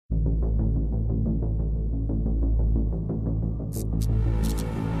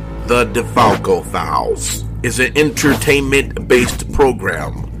The DeFalco Files is an entertainment-based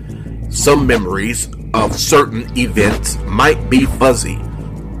program. Some memories of certain events might be fuzzy.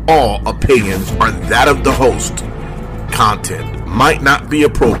 All opinions are that of the host. Content might not be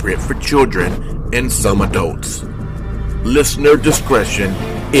appropriate for children and some adults. Listener discretion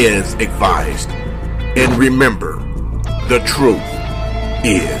is advised. And remember, the truth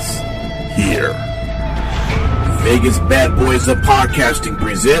is here. Vegas Bad Boys of Podcasting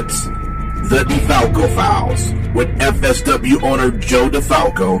presents The DeFalco Files with FSW owner Joe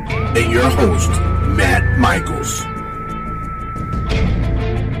DeFalco and your host, Matt Michaels.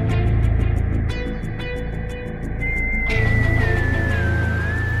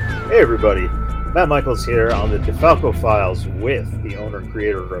 Hey everybody, Matt Michaels here on The DeFalco Files with the owner and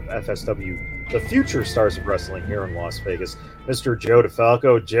creator of FSW, the future Stars of Wrestling here in Las Vegas, Mr. Joe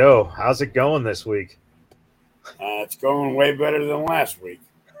DeFalco. Joe, how's it going this week? It's going way better than last week.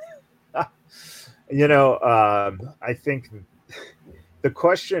 I think the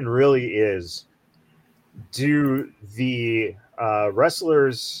question really is, do the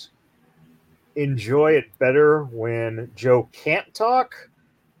wrestlers enjoy it better when Joe can't talk,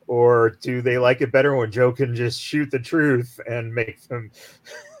 or do they like it better when Joe can just shoot the truth and make them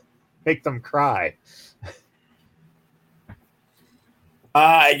cry?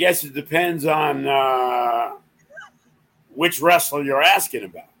 I guess it depends on which wrestler you're asking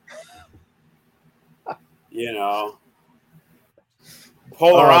about.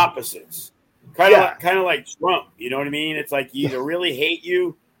 Polar opposites. Kind of like Trump. You know what I mean? It's like you either really hate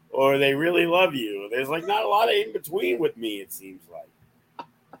you or they really love you. There's like not a lot of in between with me. It seems like.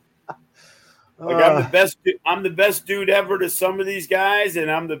 I'm the best dude ever to some of these guys, and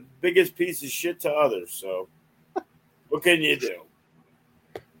I'm the biggest piece of shit to others. So, what can you do?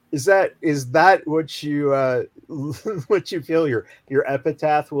 Is that what you what you feel your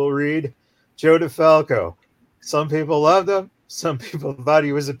epitaph will read? Joe DeFalco. Some people loved him. Some people thought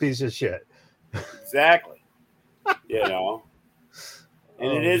he was a piece of shit. Exactly. And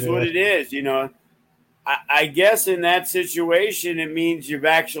it is what it is. I guess in that situation, it means you've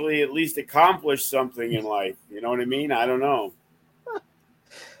actually at least accomplished something in life. You know what I mean? I don't know.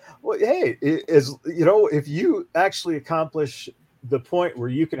 Well, hey, if you actually accomplish the point where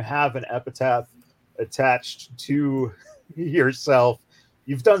you can have an epitaph attached to yourself,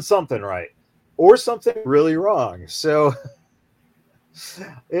 you've done something right or something really wrong. So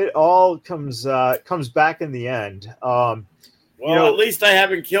it all comes back in the end. At least I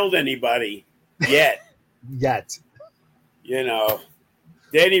haven't killed anybody yet.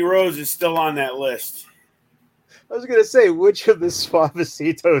 Danny Rose is still on that list. I was going to say, which of the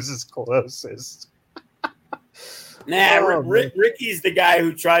Suavecitos is closest? Ricky's the guy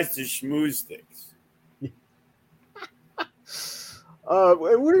who tries to schmooze things.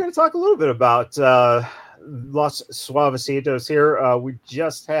 We're going to talk a little bit about Los Suavecitos here. We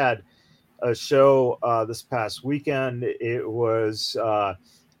just had a show this past weekend. It was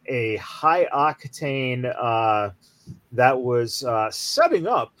a high octane that was setting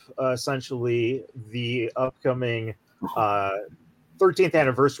up essentially the upcoming 13th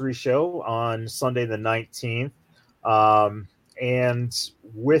anniversary show on Sunday the 19th. And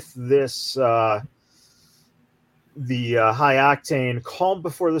with this, the high octane calm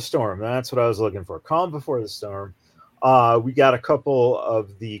before the storm. That's what I was looking for. Calm before the storm. We got a couple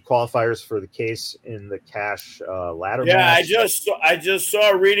of the qualifiers for the case in the cash ladder match. I just saw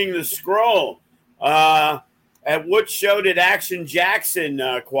reading the scroll. At what show did Action Jackson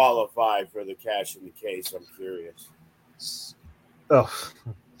qualify for the cash in the case? I'm curious. Oh,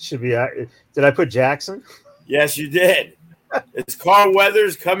 should be. Did I put Jackson? Yes, you did. Is Carl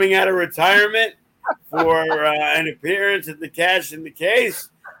Weathers coming out of retirement for an appearance at the cash in the case?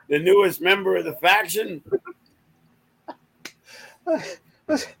 The newest member of the faction?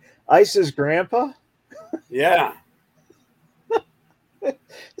 Ice's grandpa? Yeah.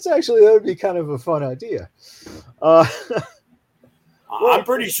 That would be kind of a fun idea. I'm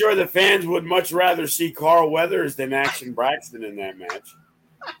pretty sure the fans would much rather see Carl Weathers than Action Braxton in that match.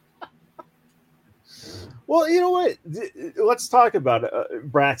 Well, you know what? Let's talk about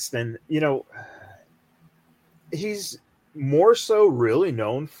Braxton. He's more so really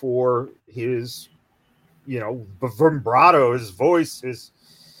known for his, vibrato, his voice, his,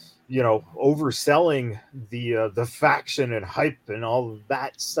 overselling the faction and hype and all of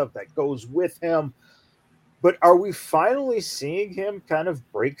that stuff that goes with him. But are we finally seeing him kind of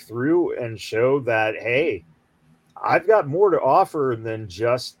break through and show that, hey, I've got more to offer than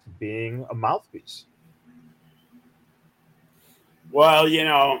just being a mouthpiece? Well,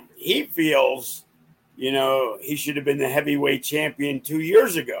 he feels, you know, he should have been the heavyweight champion 2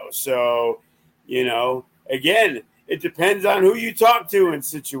 years ago. So, you know, again, it depends on who you talk to in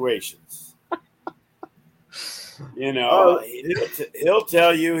situations. You know, he'll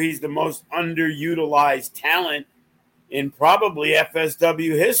tell you he's the most underutilized talent in probably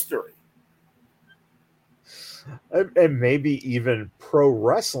FSW history. And maybe even pro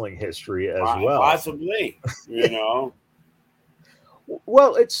wrestling history as well. Possibly, you know.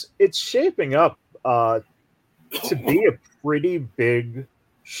 Well, it's shaping up to be a pretty big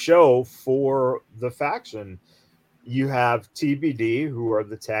show for the faction. You have TBD, who are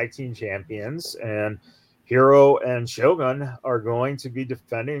the tag team champions, and Hero and Shogun are going to be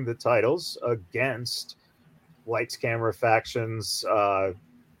defending the titles against Lights Camera Factions,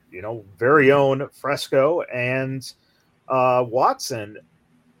 you know, very own Fresco and Watson.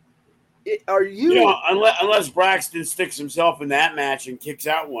 Are you know, unless Braxton sticks himself in that match and kicks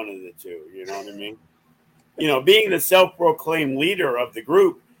out one of the two, you know what I mean? You know, being the self-proclaimed leader of the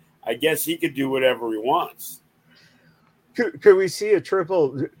group, I guess he could do whatever he wants. Could we see a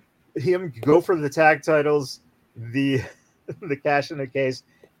triple, him go for the tag titles, the cash in the case,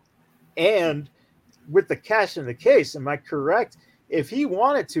 and with the cash in the case, am I correct? If he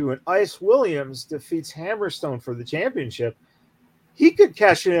wanted to, and Ice Williams defeats Hammerstone for the championship, he could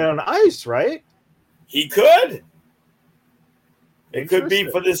cash in on Ice, right? He could. It could be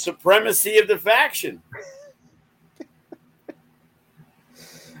for the supremacy of the faction.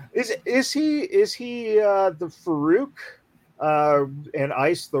 Is he the Farouk and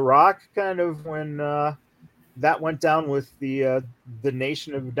Ice the Rock kind of when that went down with the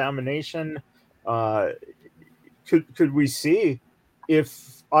Nation of Domination? Could we see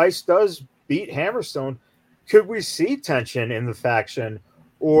if Ice does beat Hammerstone? Could we see tension in the faction,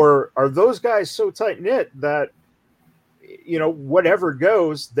 or are those guys so tight knit that, you know, whatever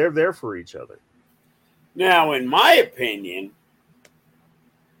goes, they're there for each other? Now, in my opinion,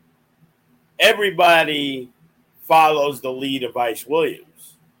 everybody follows the lead of Ice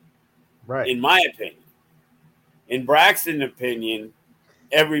Williams. Right. In my opinion. In Braxton's opinion,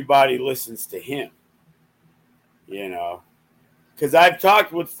 everybody listens to him. You know, because I've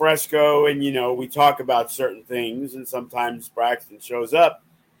talked with Fresco and, you know, we talk about certain things and sometimes Braxton shows up.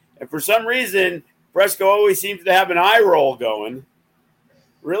 And for some reason, Fresco always seems to have an eye roll going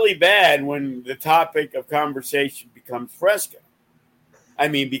really bad when the topic of conversation becomes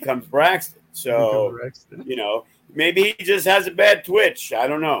becomes Braxton. So, you know, maybe he just has a bad twitch. I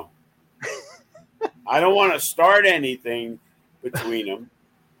don't know. I don't want to start anything between them.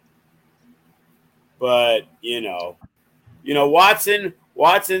 But, you know,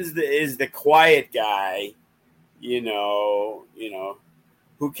 Watson's is the quiet guy, you know,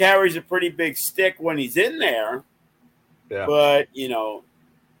 who carries a pretty big stick when he's in there. Yeah. But, you know,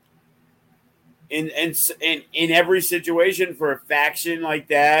 in every situation for a faction like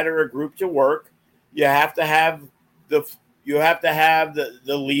that or a group to work, you have to have the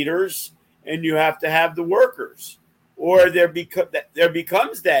leaders and you have to have the workers, or there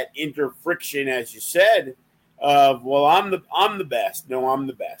becomes that interfriction, as you said, of, well, I'm the best. No, I'm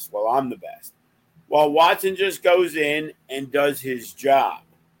the best. Well, I'm the best. Well, Watson just goes in and does his job.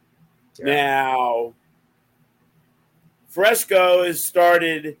 Yeah. Now, Fresco has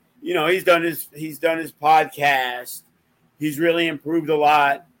started. You know, he's done his podcast. He's really improved a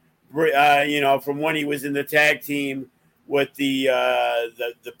lot. You know, from when he was in the tag team with the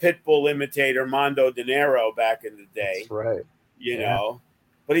Pitbull imitator Mondo De Niro back in the day. That's right. You know,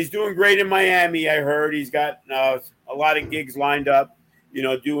 but he's doing great in Miami. I heard he's got a lot of gigs lined up. You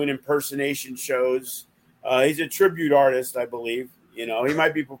know, doing impersonation shows. He's a tribute artist, I believe. You know, he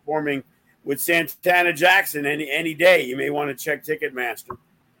might be performing with Santana Jackson any day. You may want to check Ticketmaster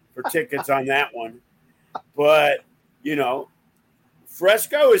for tickets on that one. But, you know,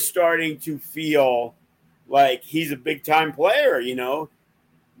 Fresco is starting to feel like he's a big-time player, you know.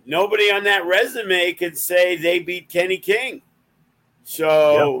 Nobody on that resume could say they beat Kenny King.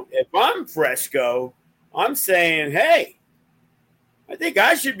 So if I'm Fresco, I'm saying, hey, I think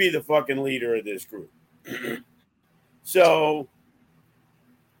I should be the fucking leader of this group. So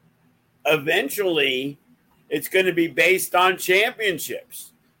eventually it's going to be based on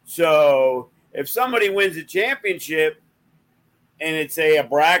championships. So if somebody wins a championship and it's a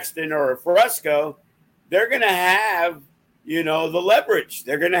Braxton or a Fresco, they're going to have, you know, the leverage.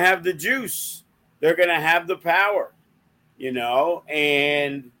 They're going to have the juice. They're going to have the power, you know,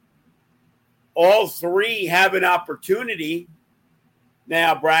 and all three have an opportunity.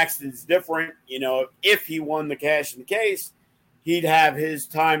 Now, Braxton's different, you know, if he won the cash in the case, he'd have his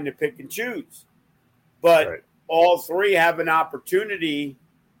time to pick and choose. But all three have an opportunity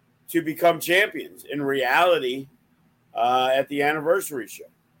to become champions in reality at the anniversary show.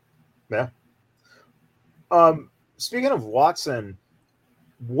 Yeah. Speaking of Watson,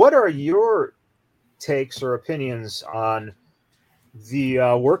 what are your takes or opinions on the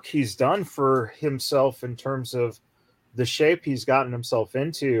work he's done for himself in terms of the shape he's gotten himself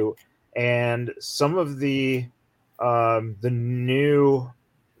into and some of the new,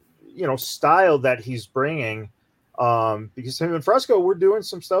 style that he's bringing? Because him and Fresco were doing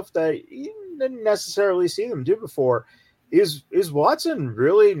some stuff that you didn't necessarily see them do before. Is Watson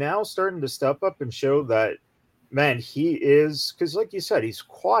really now starting to step up and show that, man, he is, because like you said, he's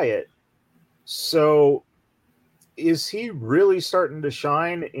quiet. So is he really starting to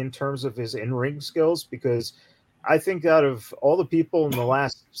shine in terms of his in-ring skills? Because I think out of all the people in the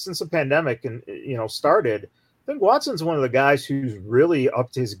last, since the pandemic and started, I think Watson's one of the guys who's really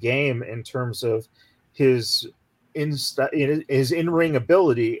upped his game in terms of his in-ring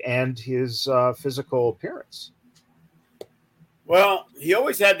ability and his physical appearance. Well, he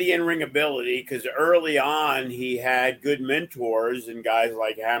always had the in-ring ability because early on he had good mentors and guys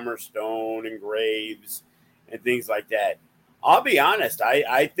like Hammerstone and Graves and things like that. I'll be honest,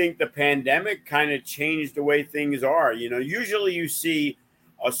 I think the pandemic kind of changed the way things are. Usually you see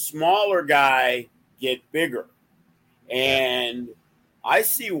a smaller guy get bigger. And I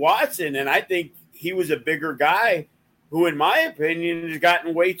see Watson, and I think he was a bigger guy who, in my opinion, has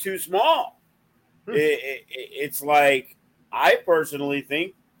gotten way too small. It's like, I personally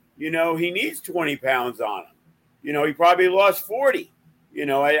think, he needs 20 pounds on him. He probably lost 40.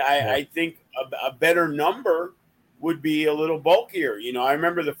 I think a better number would be a little bulkier. I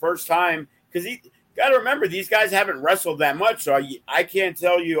remember the first time, because you got to remember, these guys haven't wrestled that much, so I can't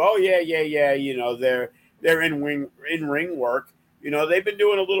tell you, oh, yeah, they're in ring work. They've been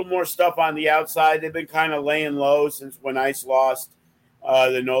doing a little more stuff on the outside. They've been kind of laying low since when Ice lost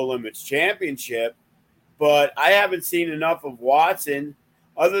the No Limits Championship. But I haven't seen enough of Watson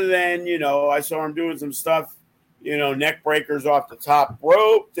other than, I saw him doing some stuff, neck breakers off the top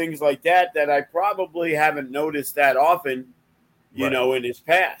rope, things like that I probably haven't noticed that often, in his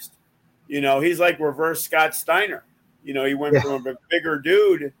past. He's like reverse Scott Steiner. He went from a bigger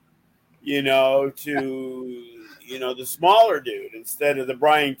dude, to, the smaller dude instead of the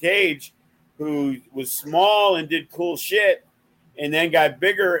Brian Cage who was small and did cool shit and then got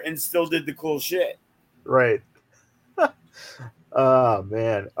bigger and still did the cool shit. Right. Oh,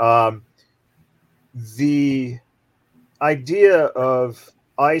 man. The idea of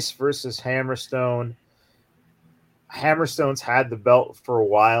Ice versus Hammerstone. Hammerstone's had the belt for a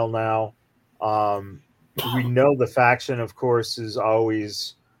while now. We know the faction, of course, is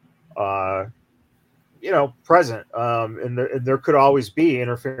always, present. And there could always be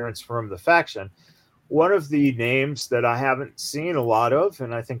interference from the faction. One of the names that I haven't seen a lot of,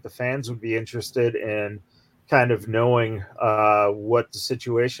 and I think the fans would be interested in kind of knowing what the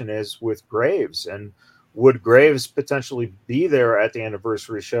situation is with Graves. And would Graves potentially be there at the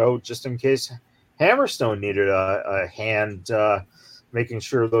anniversary show just in case Hammerstone needed a hand making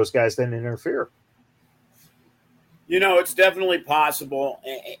sure those guys didn't interfere? It's definitely possible.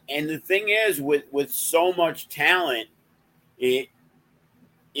 And the thing is, with so much talent, it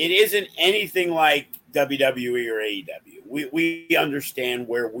isn't anything like WWE or AEW. We understand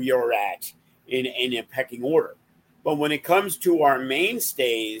where we are at in a pecking order. But when it comes to our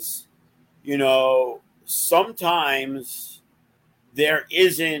mainstays, sometimes there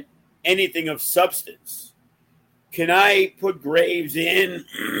isn't anything of substance. Can I put Graves in,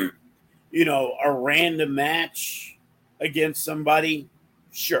 a random match against somebody?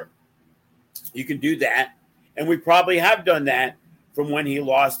 Sure. You can do that. And we probably have done that from when he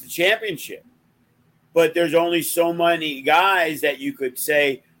lost the championship. But there's only so many guys that you could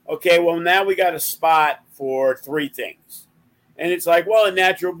say, okay, well, now we got a spot for three things. And it's like, well, in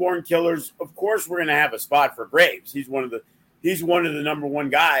Natural Born Killers, of course we're going to have a spot for Graves. He's one of the number one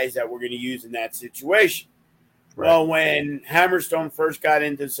guys that we're going to use in that situation. Right. Well, when Hammerstone first got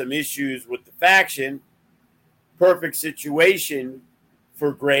into some issues with the faction, perfect situation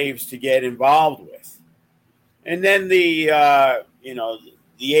for Graves to get involved with. And then the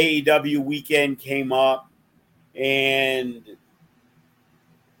AEW weekend came up, and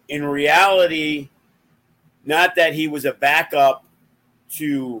in reality, not that he was a backup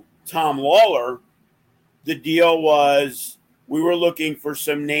to Tom Lawler, the deal was we were looking for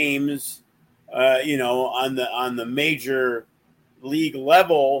some names, on the major league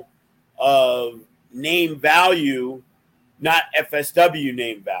level of name value, not FSW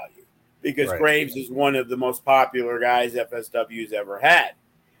name value, because right. Graves is one of the most popular guys FSW's ever had.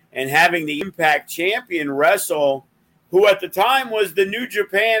 And having the Impact champion wrestle who at the time was the New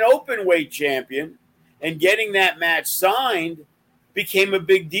Japan Openweight champion, and getting that match signed became a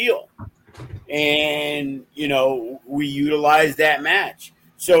big deal. And, we utilized that match.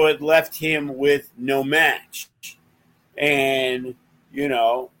 So it left him with no match. And,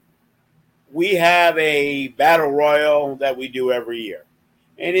 we have a battle royal that we do every year.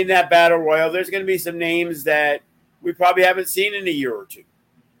 And in that battle royal, there's going to be some names that we probably haven't seen in a year or two.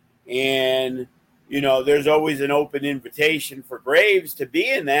 And, there's always an open invitation for Graves to be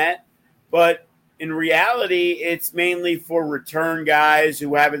in that. But in reality, it's mainly for return guys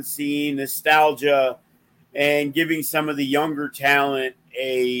who haven't seen, nostalgia, and giving some of the younger talent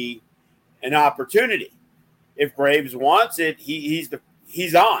an opportunity. If Graves wants it, he's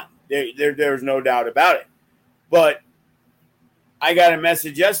on. There's no doubt about it. But I got a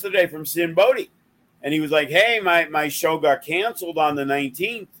message yesterday from Sin Bodhi, and he was like, "Hey, my show got canceled on the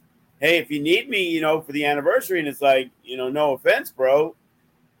 19th. Hey, if you need me, for the anniversary," and it's like, no offense, bro.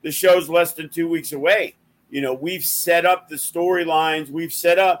 The show's less than 2 weeks away. We've set up the storylines. We've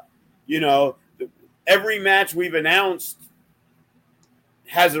set up, every match we've announced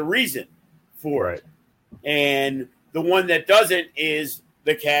has a reason for it. And the one that doesn't is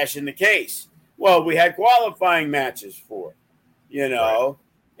the cash in the case. Well, we had qualifying matches for it, Right.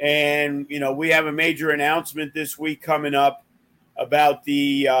 And, we have a major announcement this week coming up about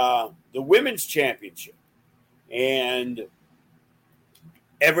the women's championship. And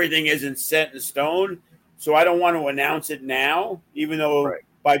everything isn't set in stone, so I don't want to announce it now, even though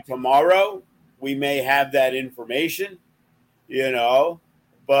by tomorrow we may have that information,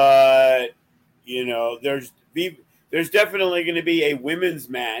 But, there's definitely going to be a women's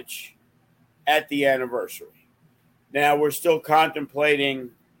match at the anniversary. Now, we're still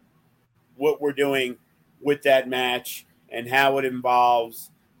contemplating what we're doing with that match and how it involves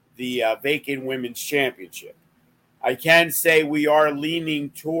the vacant women's championship. I can say we are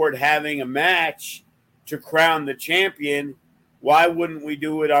leaning toward having a match to crown the champion. Why wouldn't we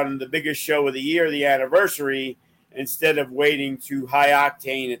do it on the biggest show of the year, the anniversary, instead of waiting to high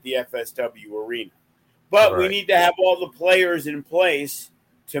octane at the FSW arena? But we need to have all the players in place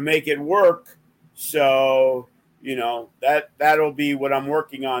to make it work. So, that'll be what I'm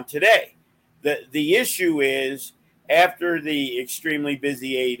working on today. The issue is, after the extremely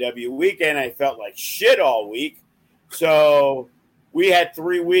busy AEW weekend, I felt like shit all week. So we had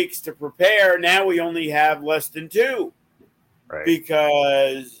 3 weeks to prepare. Now we only have less than 2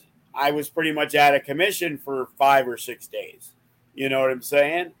 because I was pretty much out of commission for 5 or 6 days. You know what I'm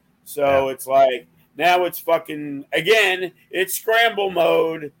saying? So It's like, now it's fucking, again, it's scramble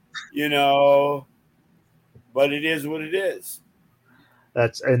mode, but it is what it is.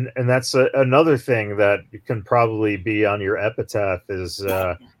 That's another thing that can probably be on your epitaph is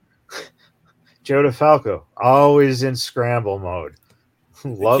Joe DeFalco, always in scramble mode.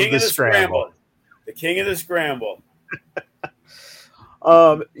 Love the scramble. The king of the scramble.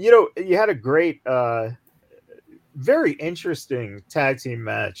 You had a great, very interesting tag team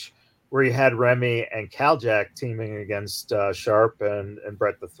match where you had Remy and Caljack teaming against Sharp and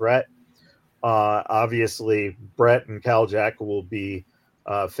Brett the Threat. Obviously, Brett and Caljack will be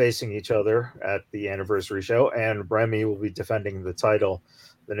facing each other at the anniversary show, and Remy will be defending the title,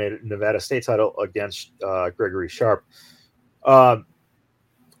 the Nevada State title, against Gregory Sharp.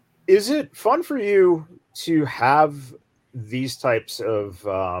 Is it fun for you to have these types of,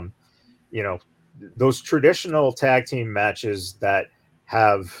 those traditional tag team matches that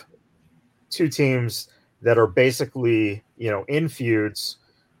have two teams that are basically, in feuds,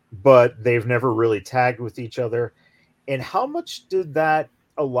 but they've never really tagged with each other? And how much did that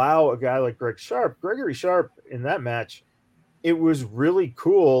allow a guy like Gregory Sharp in that match? It was really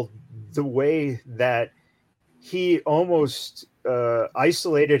cool the way that he almost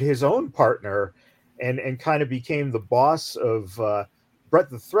isolated his own partner and kind of became the boss of Brett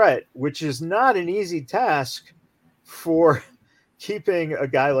the Threat, which is not an easy task for keeping a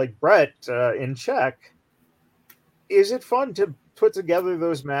guy like Brett in check. Is it fun to put together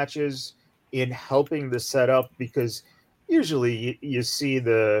those matches in helping the setup? Because usually you see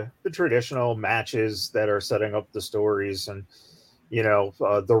the traditional matches that are setting up the stories and,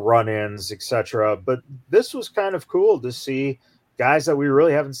 the run-ins, etc. But this was kind of cool to see guys that we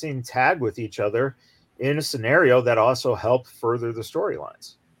really haven't seen tag with each other in a scenario that also helped further the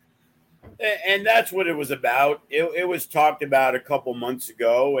storylines. And that's what it was about. It was talked about a couple months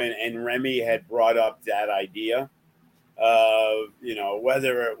ago, and Remy had brought up that idea of,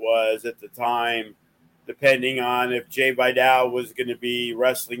 whether it was at the time, depending on if Jay Vidal was going to be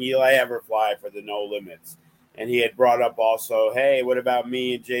wrestling Eli Everfly for the No Limits. And he had brought up also, hey, what about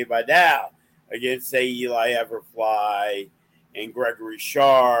me and Jay Vidal? against, say, Eli Everfly and Gregory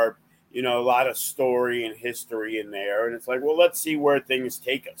Sharp. A lot of story and history in there. And it's like, well, let's see where things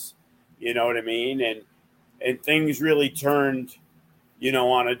take us. You know what I mean? And things really turned,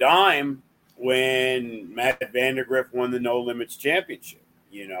 on a dime when Matt Vandergriff won the No Limits Championship.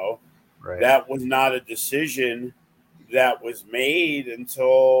 Right. That was not a decision that was made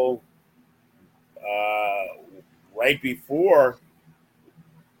until right before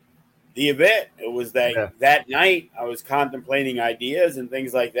the event. It was that night I was contemplating ideas and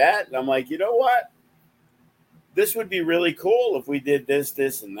things like that. And I'm like, you know what? This would be really cool if we did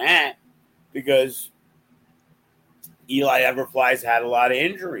this, and that, because Eli Everfly's had a lot of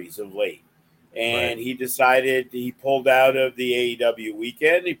injuries of late. And he decided he pulled out of the AEW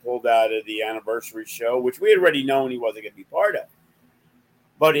weekend. He pulled out of the anniversary show, which we had already known he wasn't going to be part of.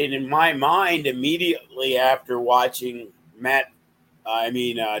 But in my mind, immediately after watching Jay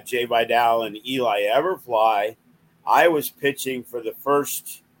Vidal and Eli Everfly, I was pitching for the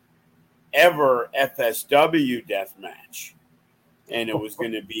first ever FSW death match. And it was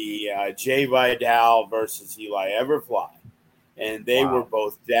going to be Jay Vidal versus Eli Everfly. And they were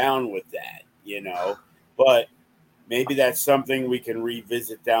both down with that, But maybe that's something we can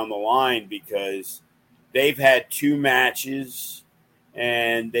revisit down the line, because they've had 2 matches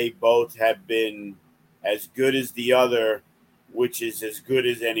and they both have been as good as the other, which is as good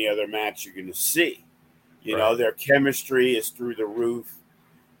as any other match you're going to see. Their chemistry is through the roof.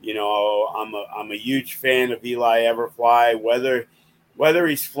 I'm a huge fan of Eli Everfly, whether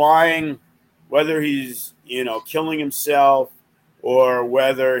he's flying, whether he's, killing himself, or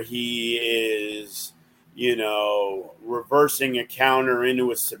whether he is, reversing a counter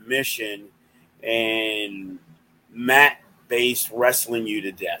into a submission and mat-based wrestling you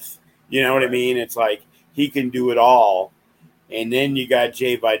to death. You know what I mean? It's like he can do it all. And then you got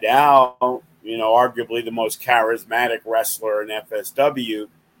Jay Vidal, arguably the most charismatic wrestler in FSW,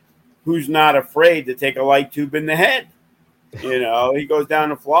 who's not afraid to take a light tube in the head. He goes down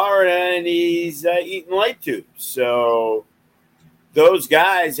to Florida and he's eating light tubes. So those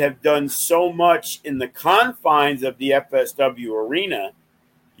guys have done so much in the confines of the FSW arena.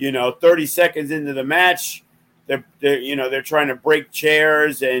 30 seconds into the match, they're trying to break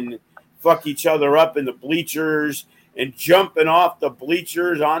chairs and fuck each other up in the bleachers and jumping off the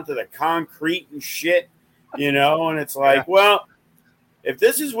bleachers onto the concrete and shit, and it's like, well, if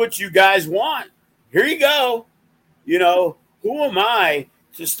this is what you guys want, here you go. Who am I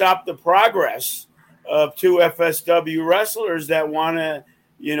to stop the progress of 2 FSW wrestlers that want to,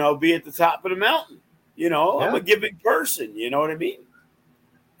 be at the top of the mountain? I'm a giving person. You know what I mean?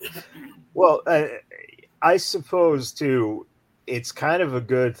 Well, I suppose, too, it's kind of a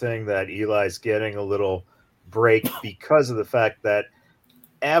good thing that Eli's getting a little break, because of the fact that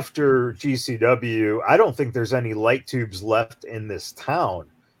after GCW, I don't think there's any light tubes left in this town.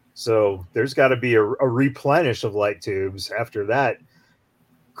 So there's got to be a replenish of light tubes after that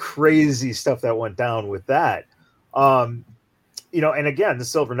crazy stuff that went down with that. And again, the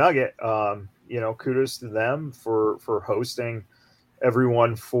Silver Nugget, kudos to them for hosting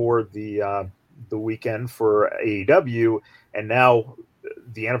everyone for the weekend for AEW. And now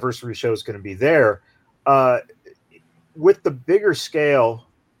the anniversary show is going to be there. With the bigger scale,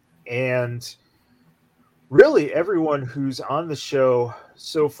 and really everyone who's on the show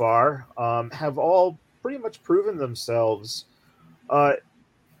so far have all pretty much proven themselves.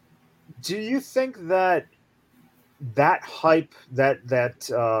 Do you think that hype,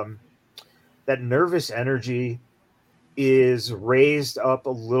 that nervous energy is raised up a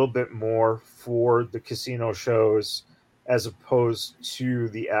little bit more for the casino shows as opposed to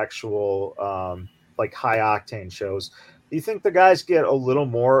the actual high octane shows? Do you think the guys get a little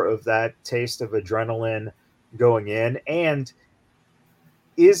more of that taste of adrenaline going in? And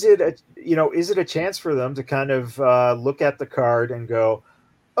is it a chance for them to kind of look at the card and go,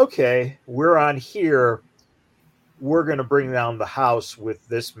 okay, we're on here, we're going to bring down the house with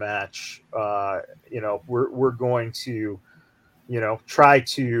this match. We're going to, try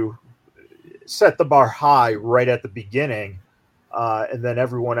to set the bar high right at the beginning. And then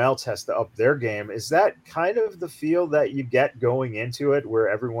everyone else has to up their game. Is that kind of the feel that you get going into it, where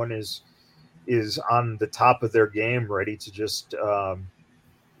everyone is on the top of their game, ready to just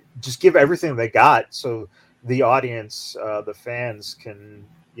give everything they got, so the audience, the fans can,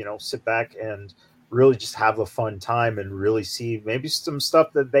 sit back and really just have a fun time and really see maybe some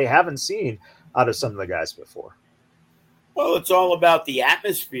stuff that they haven't seen out of some of the guys before? Well, it's all about the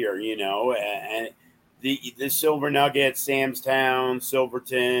atmosphere, and the Silver Nugget, Sam's Town,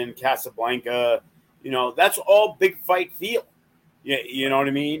 Silverton, Casablanca, that's all big fight feel. You know what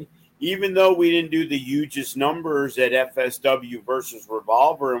I mean? even though we didn't do the hugest numbers at FSW versus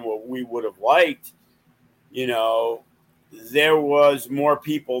Revolver and what we would have liked, there was more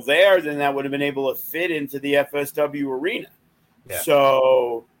people there than that would have been able to fit into the FSW arena. Yeah.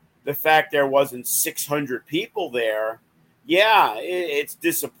 So the fact there wasn't 600 people there, it's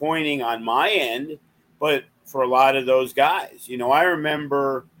disappointing on my end, but for a lot of those guys, I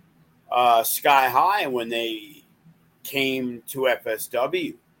remember Sky High when they came to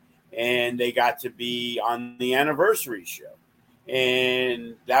FSW and they got to be on the anniversary show.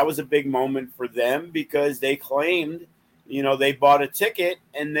 And that was a big moment for them because they claimed, they bought a ticket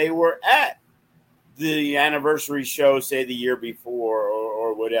and they were at the anniversary show, say the year before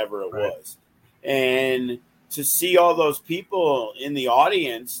or whatever it was. And to see all those people in the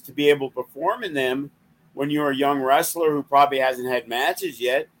audience, to be able to perform in them when you're a young wrestler who probably hasn't had matches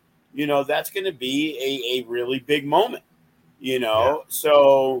yet, that's going to be a really big moment,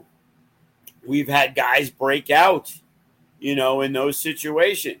 So we've had guys break out, in those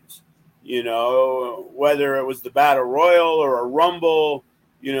situations, whether it was the Battle Royal or a Rumble,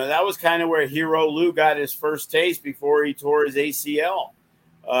 that was kind of where Hero Lou got his first taste before he tore his ACL.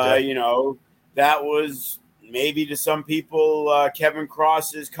 That was maybe to some people, Kevin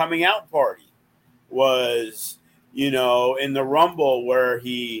Cross's coming out party was, in the Rumble where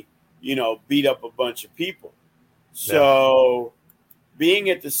he, beat up a bunch of people. So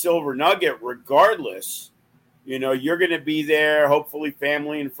being at the Silver Nugget, regardless, you're going to be there. Hopefully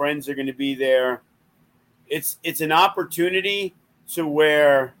family and friends are going to be there. It's an opportunity to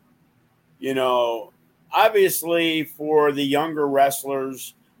where, obviously for the younger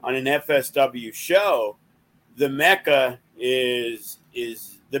wrestlers on an FSW show, the Mecca is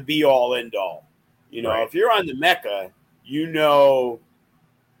the be all end all. If you're on the Mecca,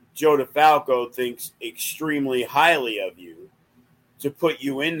 Joe DeFalco thinks extremely highly of you to put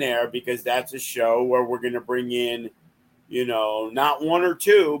you in there because that's a show where we're going to bring in, not one or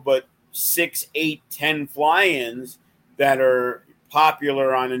two, but 6, 8, 10 fly-ins that are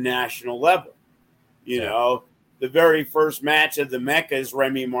popular on a national level. The very first match of the Mecca is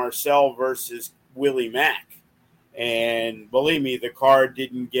Remy Marcel versus Willie Mack. And believe me, the card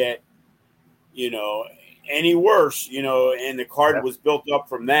didn't get, any worse, and the card was built up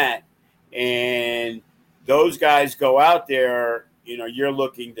from that. And those guys go out there, you're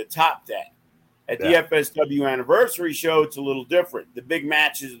looking to top that. At the FSW anniversary show, it's a little different. The big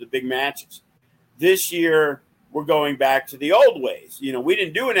matches are the big matches. This year, we're going back to the old ways. We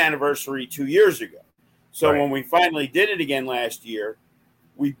didn't do an anniversary 2 years ago. So when we finally did it again last year,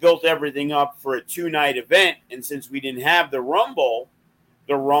 we built everything up for a 2-night event. And since we didn't have the Rumble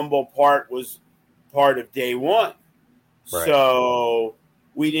part was part of day one. So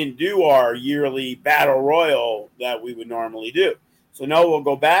we didn't do our yearly Battle Royal that we would normally do. So now we'll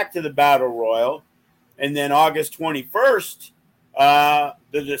go back to the Battle Royal. And then August 21st, the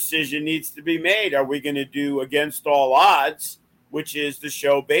decision needs to be made. Are we going to do Against All Odds, which is the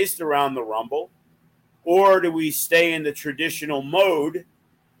show based around the Rumble? Or do we stay in the traditional mode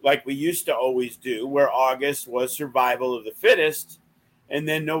like we used to always do, where August was Survival of the Fittest, and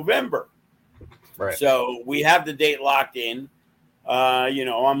then November? So we have the date locked in.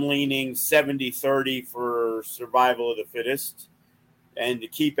 I'm leaning 70-30 for Survival of the Fittest and to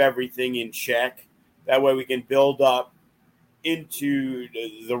keep everything in check. That way we can build up into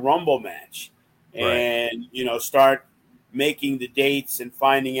the Rumble match and, start making the dates and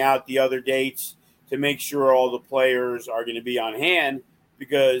finding out the other dates to make sure all the players are going to be on hand,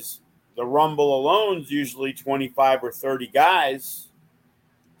 because the Rumble alone is usually 25 or 30 guys.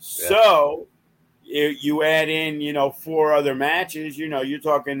 So you add in, 4 other matches, you're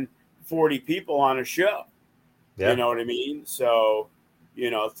talking 40 people on a show. You know what I mean? So,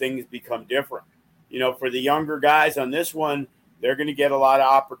 things become different. For the younger guys on this one, they're going to get a lot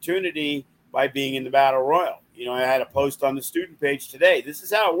of opportunity by being in the Battle Royal. I had a post on the student page today. This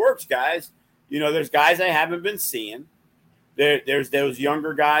is how it works, guys. There's guys I haven't been seeing. There's those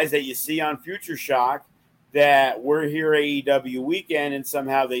younger guys that you see on Future Shock that we're here AEW weekend and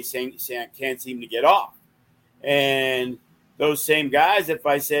somehow they can't seem to get off. And those same guys, if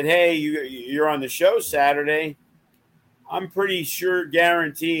I said, hey, you're on the show Saturday, I'm pretty sure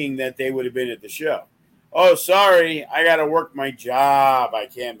guaranteeing that they would have been at the show. Oh, sorry, I got to work my job. I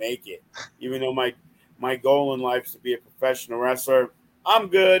can't make it. Even though my goal in life is to be a professional wrestler, I'm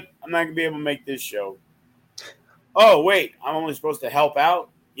good. I'm not going to be able to make this show. Oh, wait, I'm only supposed to help out?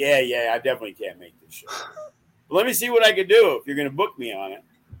 Yeah, I definitely can't make this show. But let me see what I could do if you're going to book me on it.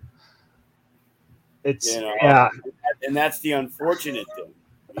 And that's the unfortunate thing,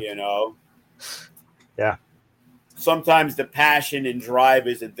 Yeah. sometimes the passion and drive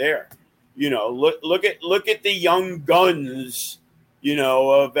isn't there. Look at the young guns,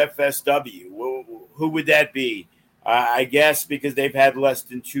 of FSW. Who would that be? I guess because they've had less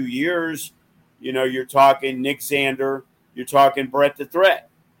than 2 years. You're talking Nick Xander. You're talking Brett the Threat.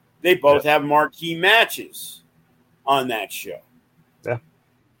 They both have marquee matches on that show. Yeah.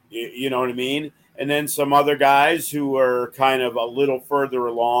 You know what I mean? And then some other guys who are kind of a little further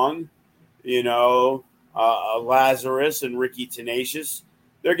along, Lazarus and Ricky Tenacious,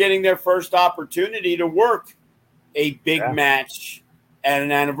 they're getting their first opportunity to work a big match at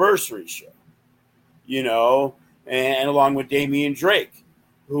an anniversary show, and along with Damian Drake,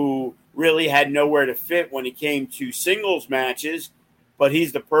 who really had nowhere to fit when it came to singles matches, but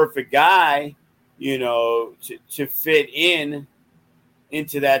he's the perfect guy, to fit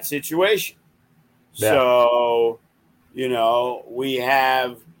into that situation. Yeah. So, we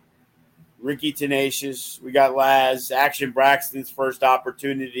have Ricky Tenacious, we got Laz, Action Braxton's first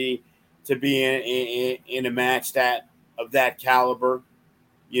opportunity to be in a match of that caliber,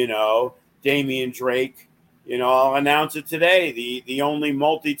 Damian Drake, I'll announce it today. The only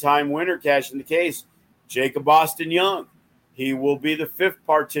multi-time winner cash in the case, Jacob Austin Young. He will be the 5th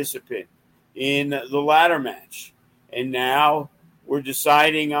participant in the ladder match. And now we're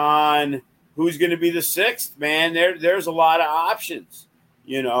deciding on who's going to be the 6th, man. There's a lot of options,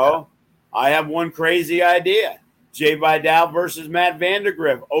 I have one crazy idea. Jay Vidal versus Matt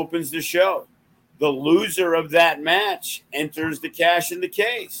Vandergriff opens the show. The loser of that match enters the cash in the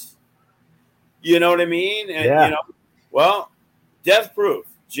case. You know what I mean? And, Death Proof,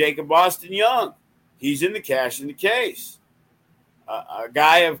 Jacob Austin Young, he's in the cash in the case. A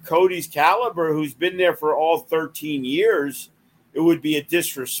guy of Cody's caliber who's been there for all 13 years, it would be a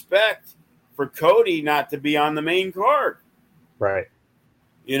disrespect for Cody not to be on the main card. Right.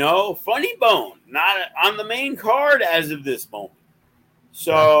 Funny Bone, not on the main card as of this moment.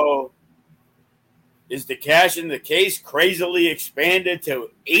 So is the cash in the case crazily expanded to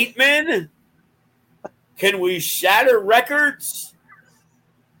 8 men? Can we shatter records?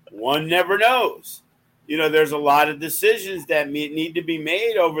 One never knows. There's a lot of decisions that need to be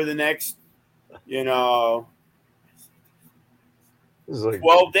made over the next, 12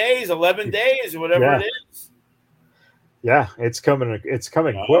 days, 11 days, whatever it is. Yeah, it's coming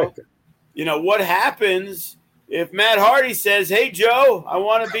quick. What happens if Matt Hardy says, "Hey, Joe, I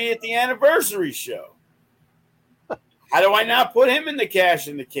want to be at the anniversary show"? How do I not put him in the cash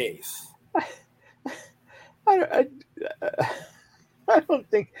in the case? I don't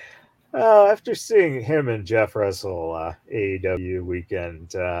think after seeing him and Jeff wrestle AEW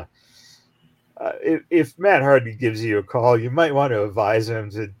weekend, if Matt Hardy gives you a call, you might want to advise him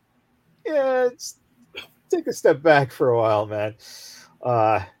to take a step back for a while, man.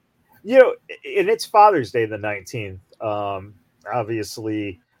 And it's Father's Day the 19th.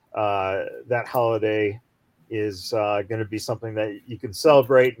 Obviously, that holiday is going to be something that you can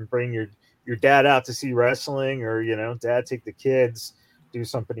celebrate and bring your dad out to see wrestling, or dad, take the kids, do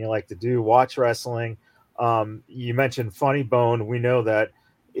something you like to do, watch wrestling. You mentioned Funny Bone. We know that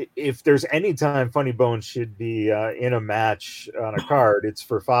if there's any time Funny Bone should be in a match on a card, it's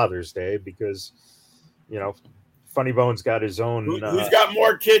for Father's Day, because Funny Bone's got his own. Who's got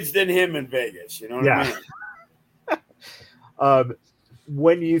more kids than him in Vegas? You know what I mean?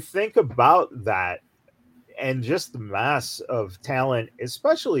 When you think about that, and just the mass of talent,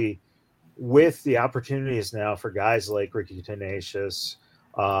 especially with the opportunities now for guys like Ricky Tenacious,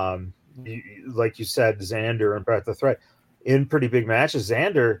 like you said, Xander and Brett the Threat in pretty big matches.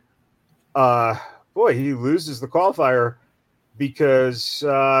 Xander, he loses the qualifier because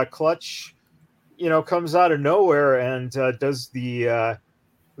Clutch, comes out of nowhere and does the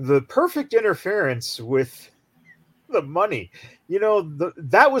perfect interference with the money.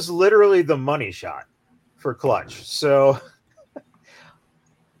 That was literally the money shot for Clutch. So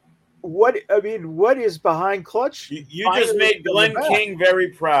what is behind Clutch? You just made Glenn King very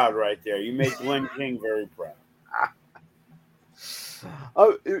proud right there. You made Glenn King very proud.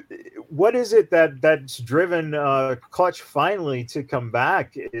 What is it that's driven Clutch finally to come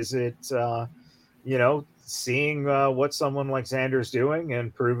back? Is it seeing what someone like Xander's doing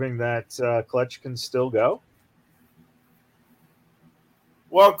and proving that Clutch can still go?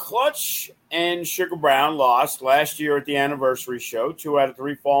 Well, Clutch and Sugar Brown lost last year at the anniversary show, 2 out of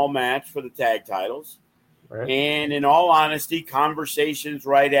 3 fall match for the tag titles. Right. And in all honesty, conversations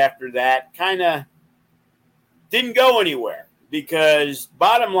right after that kind of didn't go anywhere, because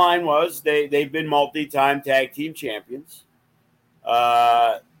bottom line was they've been multi-time tag team champions.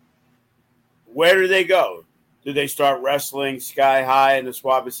 Where do they go? Do they start wrestling Sky High and the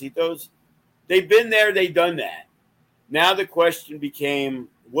Suavecitos? They've been there. They've done that. Now the question became,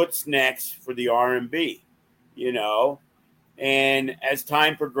 what's next for the R&B, you know? And as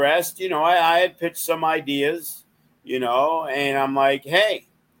time progressed, you know, I had pitched some ideas, you know, and I'm like, hey,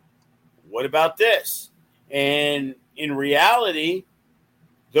 what about this? And in reality,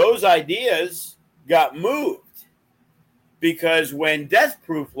 those ideas got moved because when Death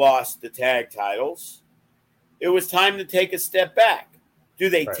Proof lost the tag titles, it was time to take a step back. Do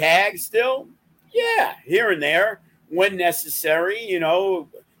they tag still? Yeah, here and there when necessary, you know.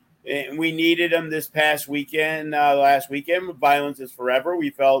 And we needed them this past weekend, last weekend with Violence is Forever. We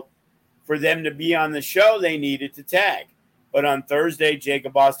felt for them to be on the show, they needed to tag. But on Thursday,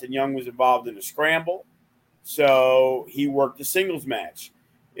 Jacob Austin Young was involved in a scramble. So he worked the singles match.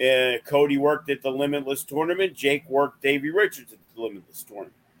 Cody worked at the Limitless tournament. Jake worked Davey Richards at the Limitless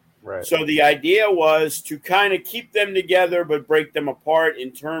tournament. Right. So the idea was to kind of keep them together but break them apart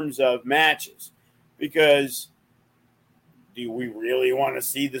in terms of matches. Because do we really want to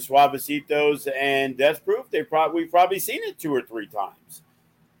see the Suavecitos and Death Proof? We've probably seen it 2 or 3 times.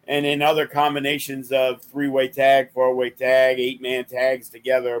 And in other combinations of 3-way tag, 4-way tag, 8-man tags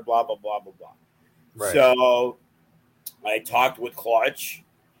together, blah, blah, blah, blah, blah. Right. So I talked with Clutch,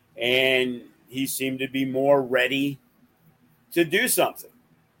 and he seemed to be more ready to do something.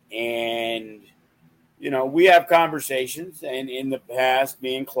 And, you know, we have conversations, and in the past,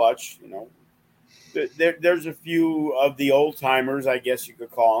 me and Clutch, you know, there's a few of the old timers, I guess you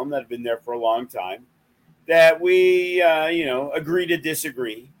could call them, that have been there for a long time, that we, you know, agree to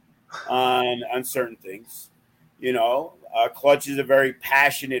disagree on certain things. You know, Clutch is a very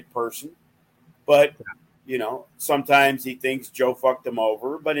passionate person, but, you know, sometimes he thinks Joe fucked him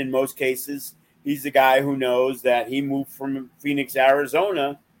over. But in most cases, he's the guy who knows that he moved from Phoenix,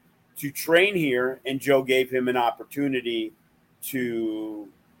 Arizona to train here, and Joe gave him an opportunity to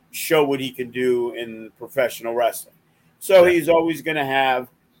show what he can do in professional wrestling. So he's always going to have,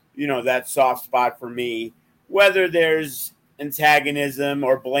 you know, that soft spot for me, whether there's antagonism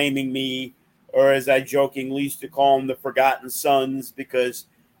or blaming me, or as I jokingly used to call them, the Forgotten Sons, because,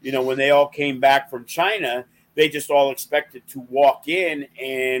 you know, when they all came back from China, they just all expected to walk in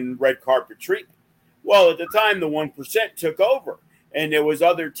and red carpet treatment. Well, at the time, the 1% took over, and there was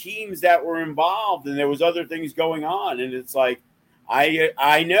other teams that were involved, and there was other things going on. And it's like,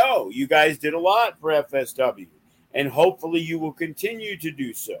 I know you guys did a lot for FSW, and hopefully you will continue to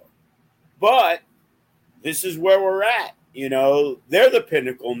do so. But this is where we're at. You know, they're the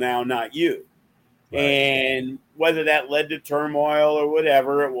pinnacle now, not you. Right. And whether that led to turmoil or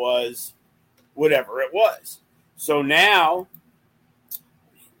whatever it was. So now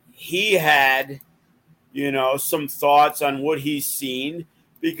he had, you know, some thoughts on what he's seen,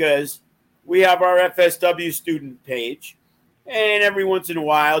 because we have our FSW student page. And every once in a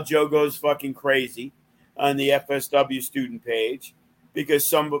while, Joe goes fucking crazy on the FSW student page because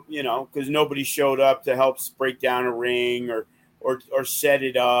because nobody showed up to help break down a ring or set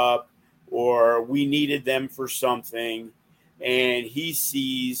it up, or we needed them for something. And he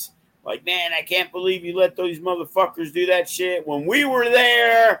sees, like, man, I can't believe you let those motherfuckers do that shit when we were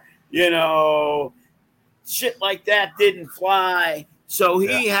there. You know, shit like that didn't fly. So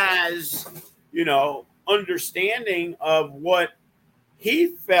he has, you know, understanding of what he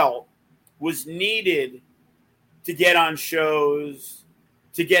felt was needed to get on shows,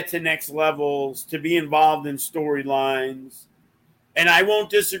 to get to next levels, to be involved in storylines. And I won't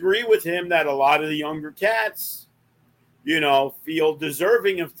disagree with him that a lot of the younger cats, you know, feel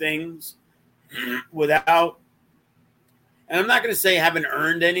deserving of things without, and I'm not going to say haven't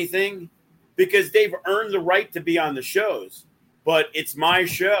earned anything, because they've earned the right to be on the shows, but it's my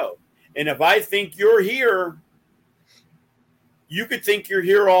show. And if I think you're here, you could think you're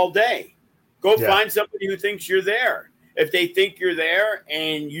here all day. Go find somebody who thinks you're there. If they think you're there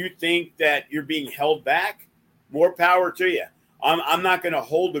and you think that you're being held back, more power to you. I'm not going to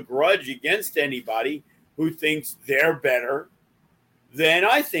hold a grudge against anybody who thinks they're better than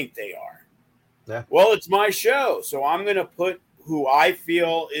I think they are. Yeah. Well, it's my show, so I'm going to put who I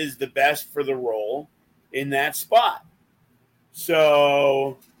feel is the best for the role in that spot.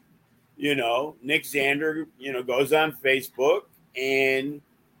 So, you know, Nick Xander, you know, goes on Facebook and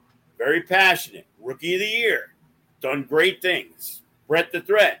very passionate. Rookie of the Year. Done great things. Brett the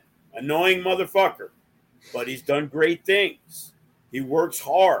Threat. Annoying motherfucker. But he's done great things. He works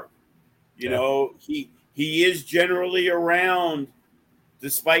hard. You know, he is generally around,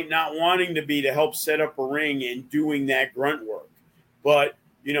 despite not wanting to be, to help set up a ring and doing that grunt work. But,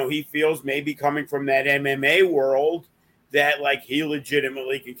 you know, he feels maybe coming from that MMA world that, like, he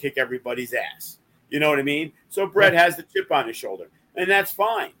legitimately can kick everybody's ass. You know what I mean? So Brett has the chip on his shoulder, and that's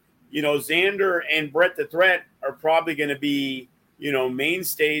fine. You know, Xander and Brett the Threat are probably going to be,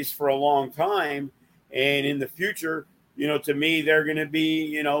 mainstays for a long time. And in the future, to me, they're going to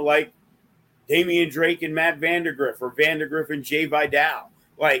be, like Damian Drake and Matt Vandergriff, or Vandergriff and Jay Vidal.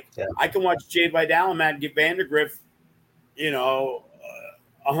 Like, I can watch Jay Vidal and Matt Vandergriff,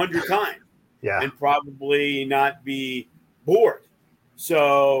 100 times. Yeah. And probably not be bored.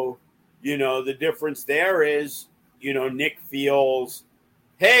 So, the difference there is, Nick feels,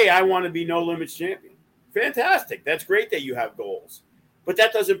 hey, I want to be No Limits champion. Fantastic. That's great that you have goals. But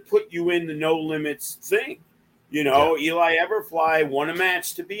that doesn't put you in the No Limits thing. Eli Everfly won a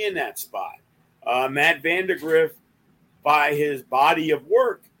match to be in that spot. Matt Vandergriff, by his body of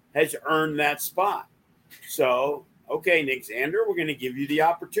work, has earned that spot. So, okay, Nick Xander, we're going to give you the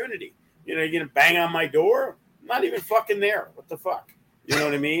opportunity. You're going to bang on my door? I'm not even fucking there. What the fuck? You know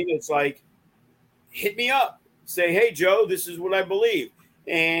what I mean? It's like, hit me up. Say, hey, Joe, this is what I believe.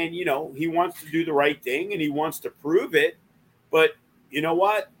 And, he wants to do the right thing and he wants to prove it. But you know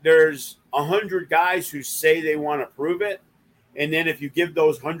what? There's 100 guys who say they want to prove it. And then if you give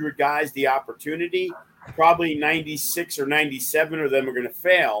those 100 guys the opportunity, probably 96 or 97 of them are going to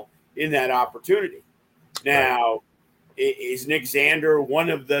fail in that opportunity. Now, is Nick Xander one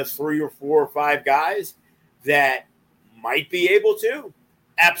of the 3 or 4 or 5 guys that might be able to?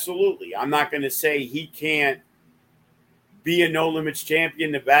 Absolutely. I'm not going to say he can't be a No Limits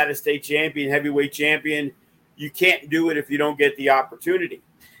champion, Nevada State champion, heavyweight champion. You can't do it if you don't get the opportunity.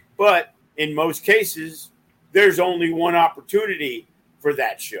 But in most cases, there's only one opportunity for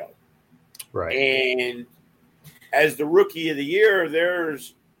that show. Right. And as the rookie of the year,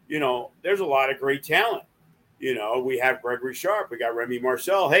 there's a lot of great talent. We have Gregory Sharp. We got Remy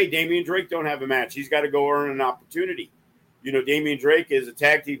Marcel. Hey, Damian Drake don't have a match. He's got to go earn an opportunity. Damian Drake is a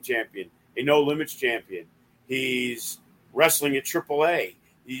tag team champion, a No Limits champion. He's wrestling at AAA.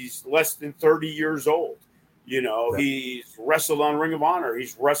 He's less than 30 years old. He's wrestled on Ring of Honor.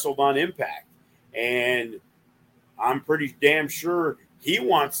 He's wrestled on Impact. And I'm pretty damn sure he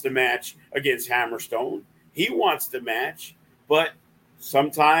wants the match against Hammerstone. He wants the match. But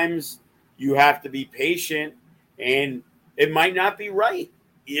sometimes you have to be patient, and it might not be right.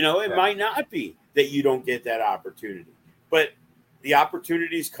 It might not be that you don't get that opportunity. But the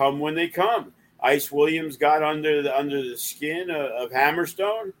opportunities come when they come. Ice Williams got under the skin of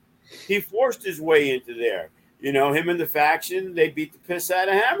Hammerstone. He forced his way into there. Him and the faction, they beat the piss out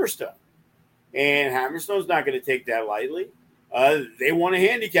of Hammerstone. And Hammerstone's not going to take that lightly. They won a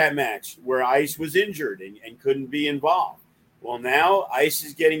handicap match where Ice was injured and couldn't be involved. Well, now Ice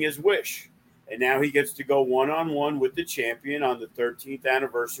is getting his wish. And now he gets to go one-on-one with the champion on the 13th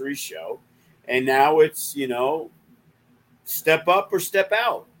anniversary show. And now it's, step up or step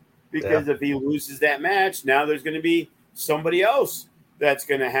out. Because if he loses that match, now there's going to be somebody else that's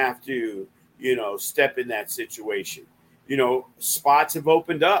going to have to, step in that situation. Spots have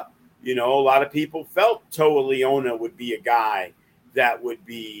opened up. A lot of people felt Toa Leona would be a guy that would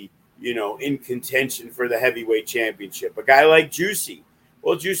be, in contention for the heavyweight championship. A guy like Juicy.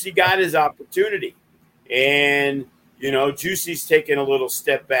 Well, Juicy got his opportunity. And, Juicy's taken a little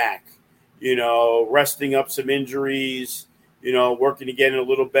step back, resting up some injuries, working to get in a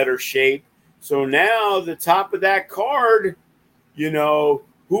little better shape. So now the top of that card, who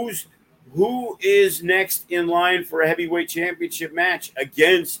is next in line for a heavyweight championship match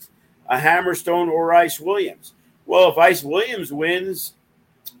against a Hammerstone or Ice Williams? Well, if Ice Williams wins,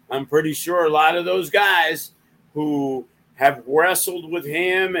 I'm pretty sure a lot of those guys who have wrestled with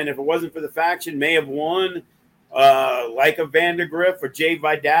him, and if it wasn't for the faction, may have won, like a Vandergriff or Jay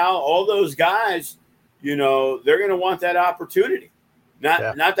Vidal, all those guys, they're going to want that opportunity.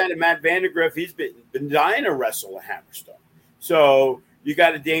 Not that Matt Vandergriff, he's been dying to wrestle a Hammerstone. So you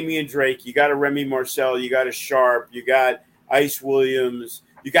got a Damian Drake, you got a Remy Marcel, you got a Sharp, you got Ice Williams,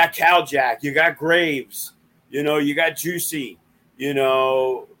 you got Cal Jack, you got Graves, you got Juicy,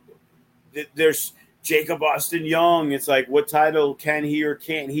 there's Jacob Austin Young. It's like, what title can he or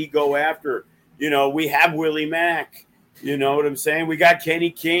can't he go after? We have Willie Mack. You know what I'm saying? We got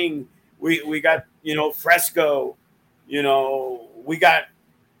Kenny King. We got, Fresco. We got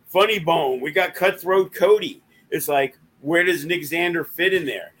Funny Bone. We got Cutthroat Cody. It's like, where does Nick Xander fit in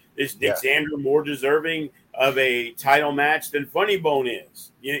there? Is Nick Xander more deserving of a title match than Funny Bone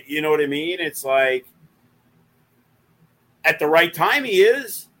is? You know what I mean? It's like, at the right time he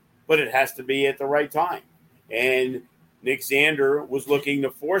is, but it has to be at the right time. And Nick Xander was looking to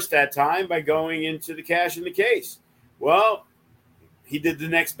force that time by going into the cash in the case. Well, he did the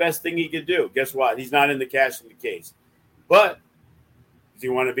next best thing he could do. Guess what? He's not in the cash in the case. But does he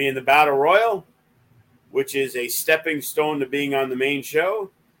want to be in the Battle Royal, which is a stepping stone to being on the main show?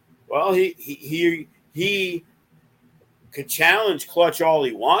 Well, he could challenge Clutch all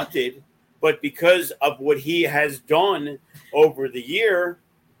he wanted, but because of what he has done over the year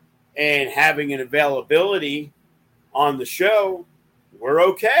and having an availability on the show, we're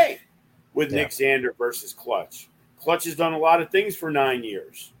okay with Nick Xander versus Clutch. Clutch has done a lot of things for 9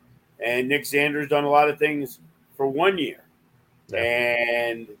 years, and Nick Xander's done a lot of things for 1 year. Yeah.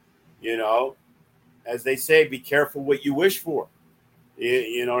 And, you know, as they say, be careful what you wish for.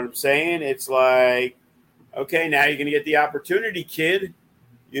 You know what I'm saying? It's like, okay, now you're going to get the opportunity, kid.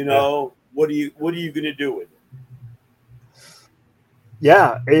 You know, what are you going to do with it?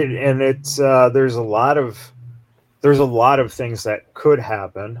 Yeah, it's there's a lot of things that could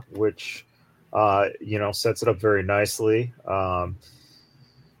happen, which you know, sets it up very nicely.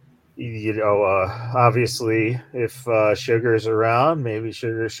 You know, obviously, if Sugar's around, maybe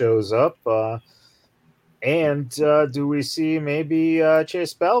Sugar shows up. And do we see maybe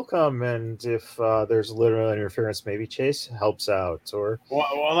Chase Bell come? And if there's literal interference, maybe Chase helps out. Or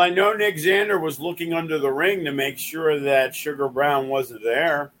well, I know Nick Xander was looking under the ring to make sure that Sugar Brown wasn't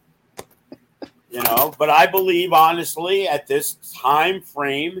there. You know, but I believe, honestly, at this time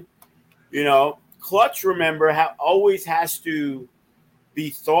frame, you know, Clutch, remember, always has to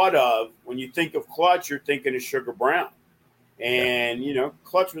be thought of. When you think of Clutch, you're thinking of Sugar Brown. And, you know,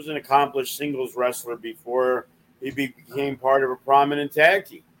 Clutch was an accomplished singles wrestler before he became part of a prominent tag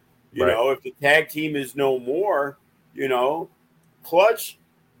team. You know, if the tag team is no more, you know, Clutch,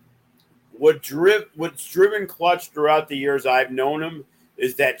 what's driven Clutch throughout the years I've known him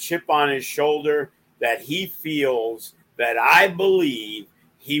is that chip on his shoulder that he feels that I believe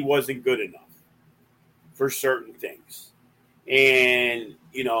he wasn't good enough for certain things. And,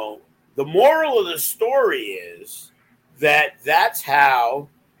 you know, the moral of the story is that's how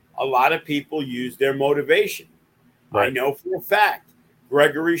a lot of people use their motivation. Right. I know for a fact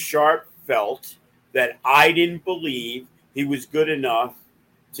Gregory Sharp felt that I didn't believe he was good enough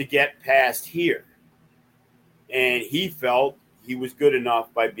to get past here. And he felt he was good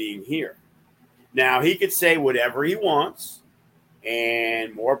enough by being here. Now, he could say whatever he wants,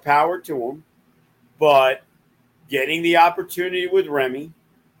 and more power to him, but getting the opportunity with Remy,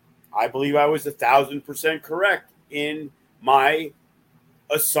 I believe I was 1,000% correct in my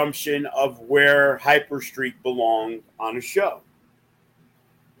assumption of where Hyperstreak belonged on a show.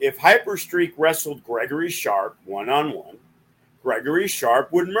 If Hyperstreak wrestled Gregory Sharp one-on-one, Gregory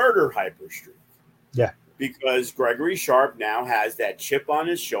Sharp would murder Hyperstreak. Yeah. Because Gregory Sharp now has that chip on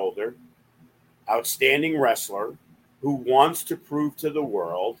his shoulder, outstanding wrestler who wants to prove to the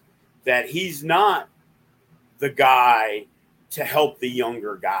world that he's not the guy to help the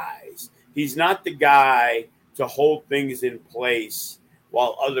younger guys. He's not the guy to hold things in place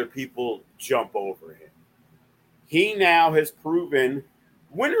while other people jump over him. He now has proven,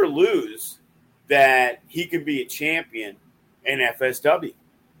 win or lose, that he can be a champion in FSW.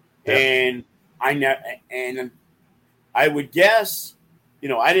 Yeah. And I would guess, you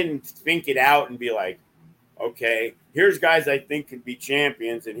know, I didn't think it out and be like, okay, here's guys I think could be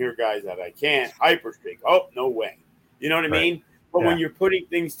champions and here are guys that I can't. Hyperstreak. Oh, no way. You know what I mean? But when you're putting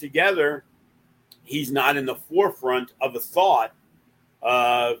things together, he's not in the forefront of a thought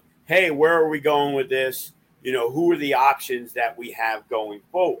of, hey, where are we going with this? You know, who are the options that we have going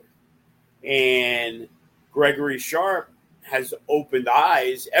forward? And Gregory Sharp has opened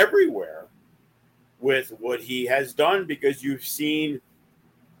eyes everywhere with what he has done, because you've seen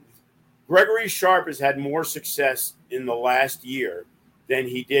Gregory Sharp has had more success in the last year than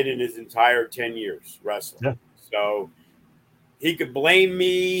he did in his entire 10 years wrestling. Yeah. So he could blame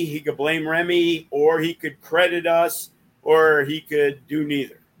me, he could blame Remy, or he could credit us, or he could do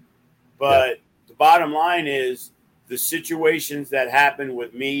neither. But the bottom line is the situations that happen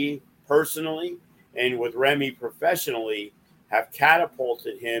with me personally and with Remy professionally have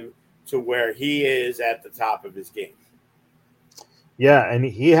catapulted him to where he is at the top of his game. Yeah, and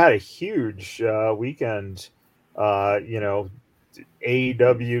he had a huge weekend, you know,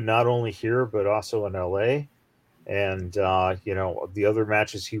 AEW not only here but also in LA. And you know, the other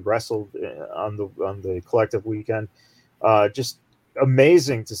matches he wrestled on the collective weekend, just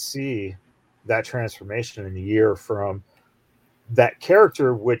amazing to see that transformation in a year from that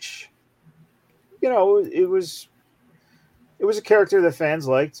character, which, you know, it was a character that fans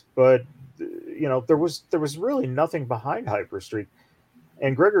liked, but you know, there was really nothing behind Hyperstreak.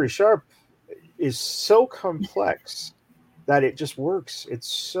 And Gregory Sharp is so complex that it just works. It's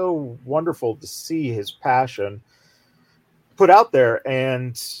so wonderful to see his passion put out there,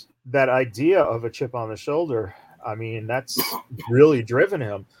 and that idea of a chip on the shoulder. I mean, that's really driven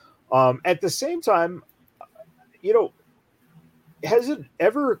him. At the same time, you know, has it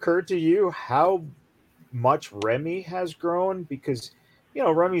ever occurred to you how much Remy has grown, because,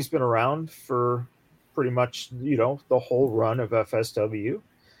 Remy's been around for pretty much, the whole run of FSW.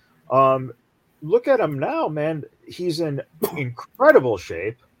 Look at him now, man. He's in incredible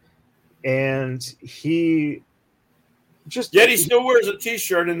shape, and he just... Yet he still wears a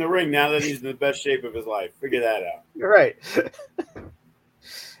T-shirt in the ring now that he's in the best shape of his life. Figure that out. You're right.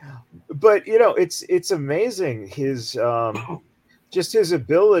 But, it's amazing, his just his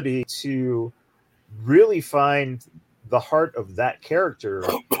ability to really find the heart of that character.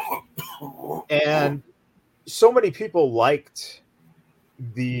 And so many people liked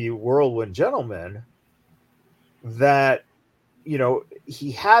the Whirlwind Gentleman that,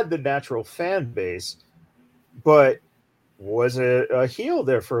 he had the natural fan base, but was a heel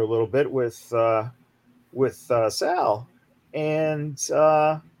there for a little bit with Sal. And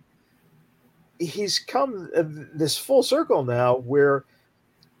he's come this full circle now where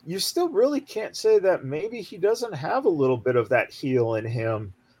you still really can't say that maybe he doesn't have a little bit of that heel in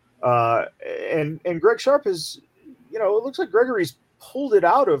him. And Greg Sharp is, it looks like Gregory's pulled it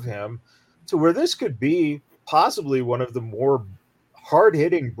out of him to where this could be possibly one of the more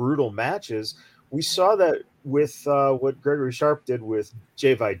hard-hitting, brutal matches. We saw that with what Gregory Sharp did with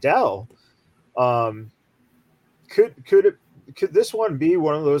Jay Vidal. Could this one be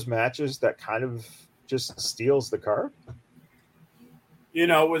one of those matches that kind of just steals the card?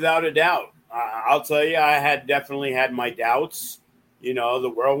 Without a doubt. I'll tell you, I definitely had my doubts.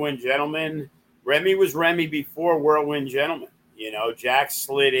 The Whirlwind Gentleman, Remy was Remy before Whirlwind Gentleman. Jack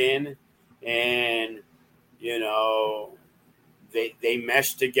slid in, and they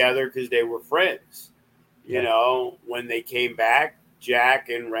meshed together because they were friends. When they came back, Jack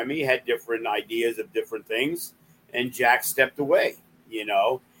and Remy had different ideas of different things, and Jack stepped away.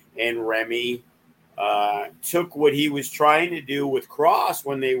 And Remy took what he was trying to do with Cross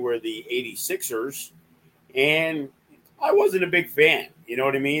when they were the 86ers, and I wasn't a big fan. You know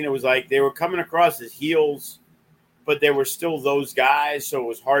what I mean? It was like they were coming across as heels, but they were still those guys, so it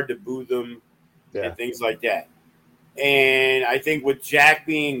was hard to boo them and things like that. And I think with Jack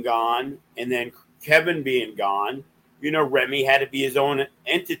being gone and then Kevin being gone, Remy had to be his own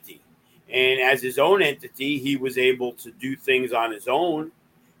entity. And as his own entity, he was able to do things on his own.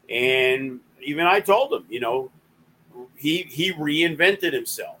 And even I told him, he reinvented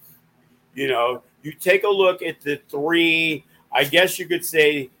himself. You take a look at the three, I guess you could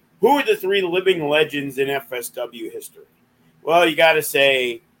say, who are the three living legends in FSW history? Well, you got to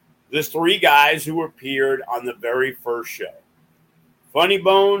say the three guys who appeared on the very first show. Funny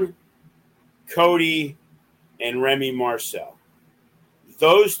Bone, Cody, and Remy Marcel.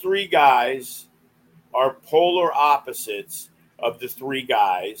 Those three guys are polar opposites of the three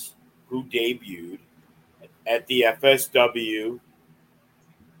guys who debuted at the FSW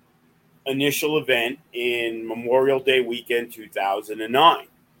initial event in Memorial Day weekend 2009.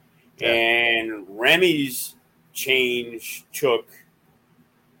 Yeah. And Remy's change took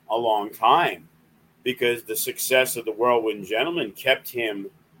a long time because the success of the Whirlwind Gentleman kept him,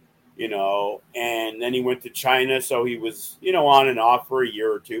 and then he went to China, so he was, on and off for a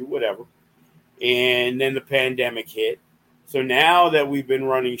year or two, whatever. And then the pandemic hit. So now that we've been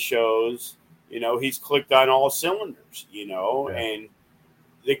running shows, he's clicked on all cylinders, and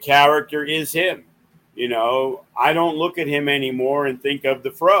the character is him. I don't look at him anymore and think of the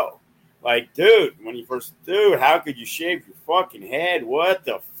Fro. Like, dude, how could you shave your fucking head? What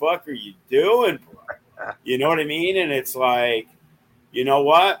the fuck are you doing, bro? You know what I mean? And it's like, you know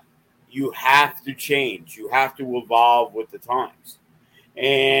what? You have to change. You have to evolve with the times.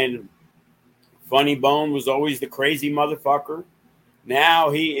 And Funny Bone was always the crazy motherfucker.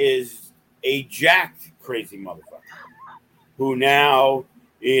 Now he is a jacked crazy motherfucker who now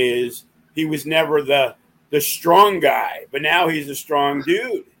is, he was never the strong guy, but now he's a strong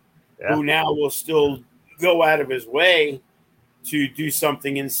dude who now will still go out of his way to do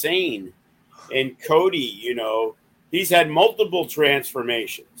something insane. And Cody, he's had multiple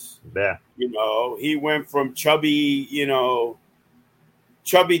transformations. Yeah. He went from chubby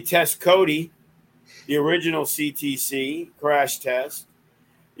Test Cody, the original CTC Crash Test,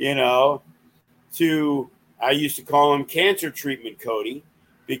 to, I used to call him Cancer Treatment Cody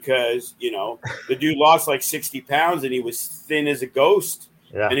because, the dude lost like 60 pounds and he was thin as a ghost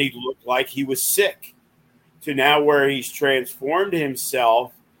and he looked like he was sick, to now where he's transformed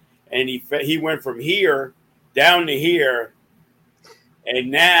himself and he went from here down to here,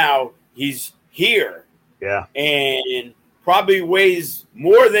 and now he's here. Yeah. And probably weighs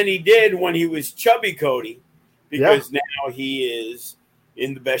more than he did when he was chubby Cody, because now he is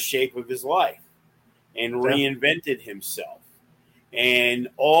in the best shape of his life and reinvented himself. And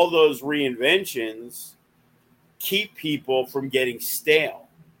all those reinventions keep people from getting stale.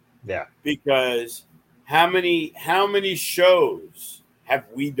 Yeah. Because how many shows have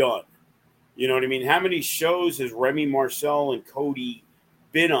we done? You know what I mean? How many shows has Remy Marcel and Cody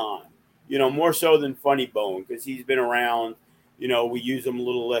been on? You know, more so than Funny Bone, because he's been around. You know, we use him a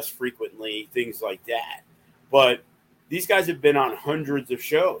little less frequently, things like that. But these guys have been on hundreds of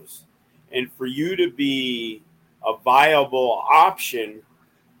shows. And for you to be a viable option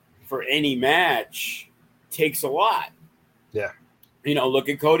for any match takes a lot. Yeah. You know, look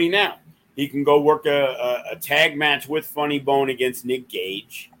at Cody now. He can go work a tag match with Funny Bone against Nick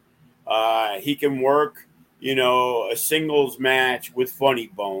Gage. He can work, you know, a singles match with Funny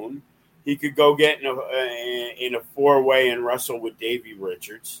Bone. He could go get in a four-way and wrestle with Davey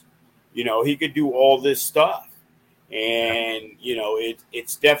Richards. You know, he could do all this stuff. And, you know,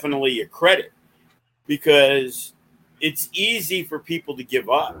 it's definitely a credit because it's easy for people to give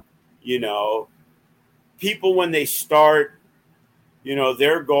up. You know, people when they start, you know,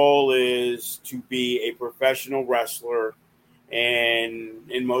 their goal is to be a professional wrestler and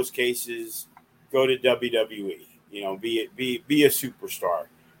in most cases go to WWE, you know, be a superstar,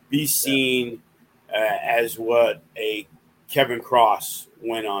 be seen as what a Kevin Cross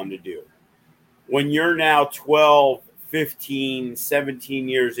went on to do. When you're now 12, 15, 17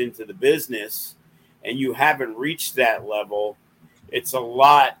 years into the business and you haven't reached that level, it's a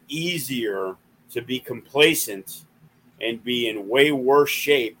lot easier to be complacent and be in way worse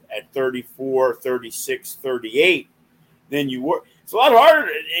shape at 34, 36, 38 than you were. It's a lot harder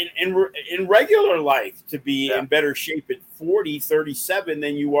in regular life to be in better shape at 40, 37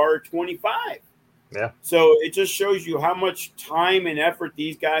 than you are at 25. Yeah. So it just shows you how much time and effort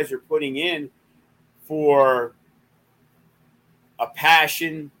these guys are putting in for a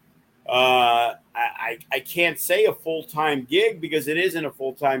passion. I can't say a full-time gig because it isn't a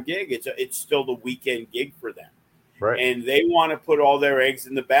full-time gig. It's still the weekend gig for them. Right. And they want to put all their eggs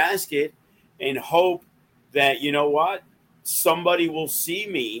in the basket and hope that, you know what, somebody will see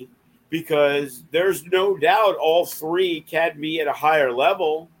me because there's no doubt all three can be at a higher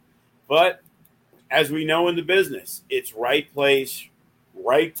level. But as we know in the business, it's right place,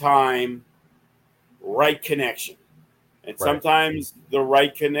 right time, right connection. And sometimes the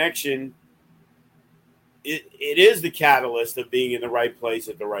right connection, it is the catalyst of being in the right place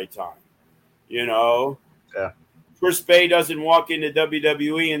at the right time. You know? Yeah. Chris Bay doesn't walk into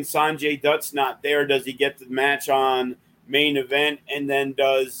WWE and Sanjay Dutt's not there. Does he get the match on main event and then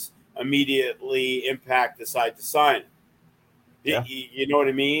does immediately Impact decide to sign him? Yeah. You know what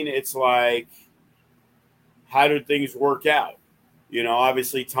I mean? It's like, how do things work out? You know,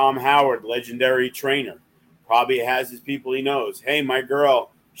 obviously Tom Howard, legendary trainer, probably has his people he knows. Hey, my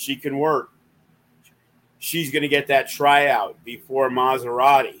girl, she can work. She's going to get that tryout before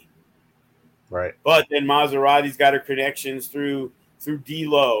Maserati. Right. But then Maserati's got her connections through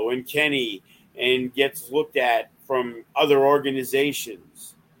D'Lo and Kenny and gets looked at from other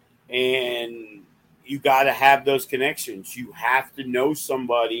organizations. And you got to have those connections. You have to know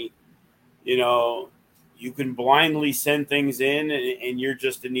somebody. You know, you can blindly send things in and you're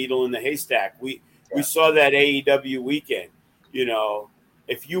just a needle in the haystack. We saw that AEW weekend. You know,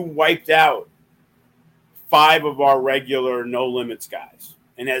 if you wiped out 5 of our regular No Limits guys,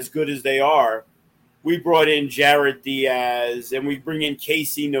 and as good as they are, we brought in Jared Diaz and we bring in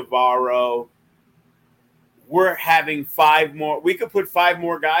Casey Navarro. We're having 5 more. We could put 5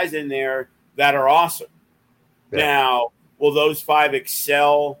 more guys in there that are awesome. Yeah. Now, will those 5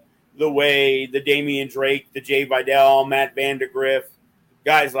 excel the way the Damian Drake, the Jay Vidal, Matt Vandegrift,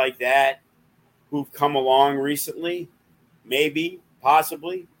 guys like that who've come along recently? Maybe,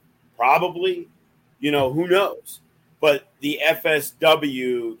 possibly, probably. You know, who knows? But the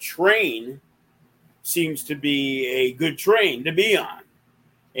FSW train seems to be a good train to be on.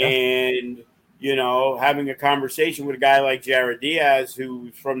 Yeah. And, you know, having a conversation with a guy like Jared Diaz,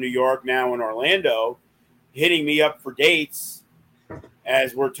 who's from New York, now in Orlando, hitting me up for dates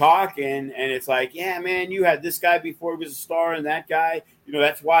as we're talking. And it's like, yeah, man, you had this guy before he was a star and that guy. You know,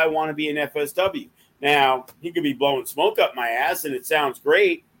 that's why I want to be an FSW. Now, he could be blowing smoke up my ass and it sounds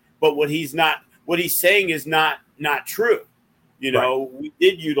great, but what he's saying is not true. You know,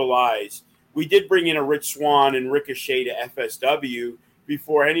 right. We did bring in a Rich Swann and Ricochet to FSW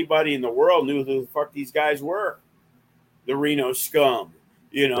before anybody in the world knew who the fuck these guys were. The Reno Scum,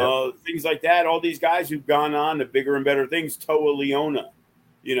 you know, things like that. All these guys who've gone on to bigger and better things. Toa Leona,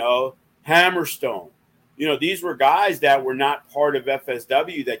 you know, Hammerstone. You know, these were guys that were not part of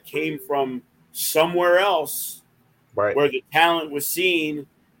FSW that came from somewhere else where the talent was seen.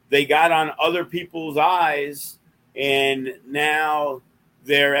 They got on other people's eyes, and now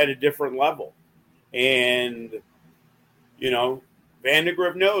they're at a different level. And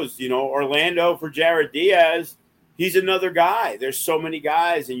Vandegrift knows, Orlando for Jared Diaz, he's another guy. There's so many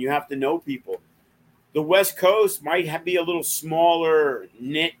guys, and you have to know people. The West Coast might be a little smaller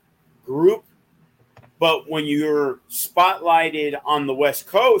knit group, but when you're spotlighted on the West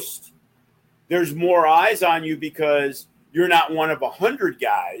Coast, there's more eyes on you because you're not one of 100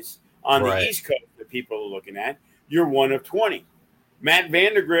 guys on the East Coast that people are looking at. You're one of 20. Matt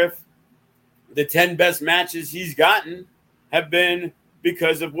Vandegrift, the 10 best matches he's gotten have been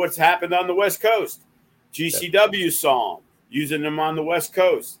because of what's happened on the West Coast. GCW saw him, using them on the West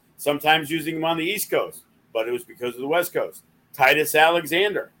Coast, sometimes using them on the East Coast, but it was because of the West Coast. Titus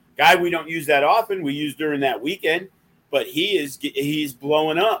Alexander, guy we don't use that often, we use during that weekend, but he's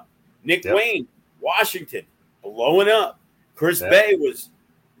blowing up. Nick Wayne, Washington, blowing up. Chris Bay was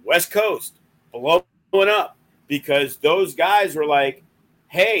West Coast, blowing up, because those guys were like,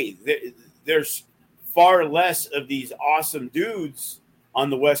 hey, there's far less of these awesome dudes on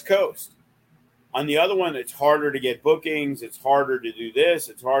the West Coast. On the other one, it's harder to get bookings. It's harder to do this.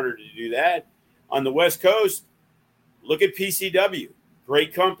 It's harder to do that. On the West Coast, look at PCW.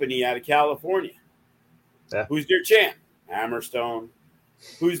 Great company out of California. Yeah. Who's their champ? Hammerstone.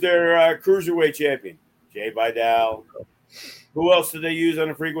 Who's their cruiserweight champion? Jay Vidal. Who else do they use on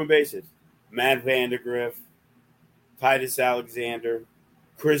a frequent basis? Matt Vandegrift, Titus Alexander,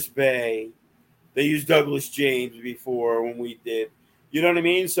 Chris Bay. They used Douglas James before when we did. You know what I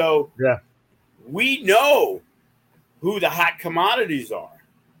mean? So we know who the hot commodities are.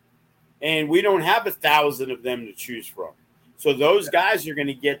 And we don't have 1,000 of them to choose from. So those guys are going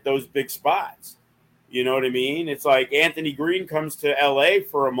to get those big spots. You know what I mean? It's like Anthony Green comes to L.A.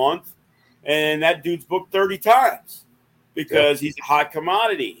 for a month, and that dude's booked 30 times because he's a hot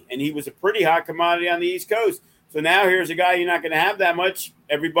commodity. And he was a pretty hot commodity on the East Coast. So now here's a guy you're not going to have that much.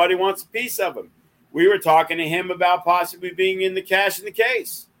 Everybody wants a piece of him. We were talking to him about possibly being in the Cash in the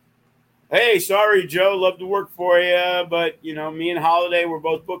Case. Hey, sorry, Joe, love to work for you, but, me and Holiday were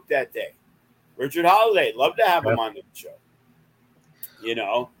both booked that day. Richard Holiday, love to have him on the show.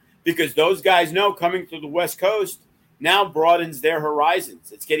 Because those guys know coming to the West Coast now broadens their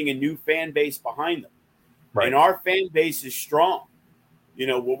horizons. It's getting a new fan base behind them. Right. And our fan base is strong.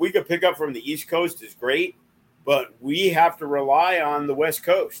 What we could pick up from the East Coast is great, but we have to rely on the West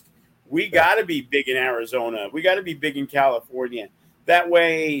Coast. We got to be big in Arizona. We got to be big in California. That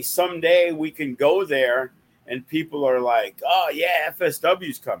way, someday we can go there and people are like, oh, yeah,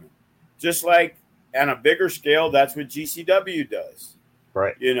 FSW's coming. Just like on a bigger scale, that's what GCW does.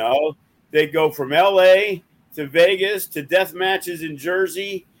 Right. They go from L.A. to Vegas to death matches in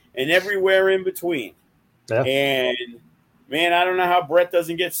Jersey and everywhere in between. Yeah. And, man, I don't know how Brett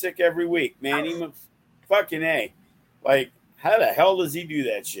doesn't get sick every week, man. Even fucking A. Like, how the hell does he do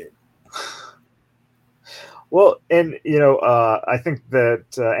that shit? Well, and, I think that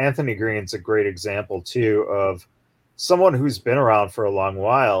Anthony Green's a great example, too, of someone who's been around for a long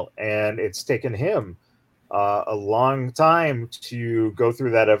while, and it's taken him a long time to go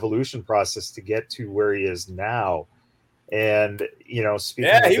through that evolution process to get to where he is now. And,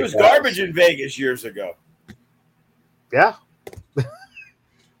 speaking he was garbage in Vegas years ago. Yeah.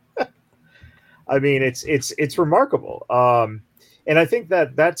 I mean, it's remarkable. And I think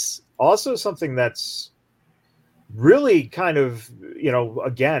that that's also something that's really kind of,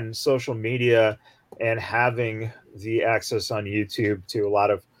 again, social media and having the access on YouTube to a lot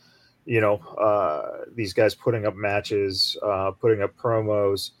of, these guys putting up matches, putting up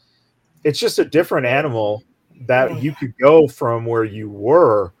promos. It's just a different animal that you could go from where you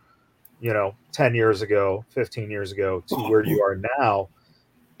were, 10 years ago, 15 years ago to where you are now,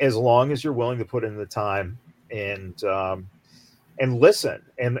 as long as you're willing to put in the time and listen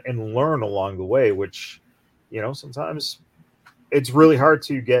and learn along the way, which, sometimes it's really hard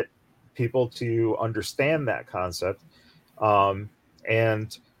to get people to understand that concept.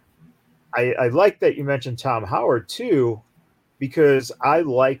 And I like that you mentioned Tom Howard too, because I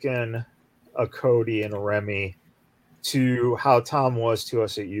liken a Cody and a Remy to how Tom was to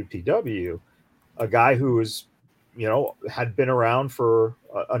us at UPW, a guy who was, had been around for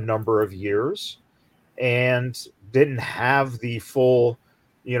a number of years and didn't have the full,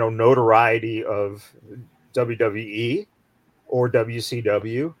 notoriety of WWE or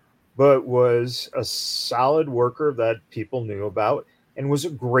WCW, but was a solid worker that people knew about and was a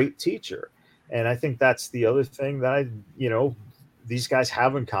great teacher. And I think that's the other thing that these guys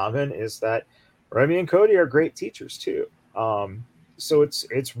have in common is that Remy and Cody are great teachers too. So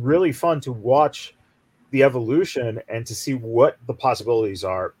it's really fun to watch the evolution and to see what the possibilities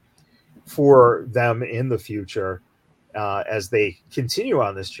are for them in the future as they continue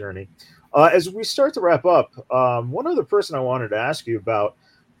on this journey. As we start to wrap up, one other person I wanted to ask you about,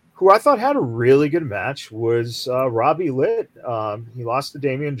 who I thought had a really good match, was Robbie Litt. He lost to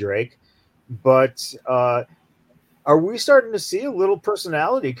Damian Drake, but are we starting to see a little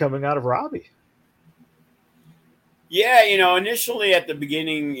personality coming out of Robbie? Yeah, initially at the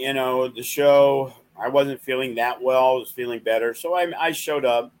beginning, the show, I wasn't feeling that well. I was feeling better. So I showed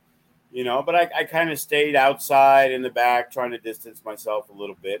up, but I kind of stayed outside in the back trying to distance myself a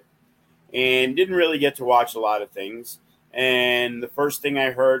little bit and didn't really get to watch a lot of things. And the first thing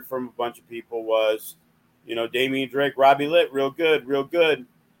I heard from a bunch of people was, Damian Drake, Robbie Litt, real good, real good.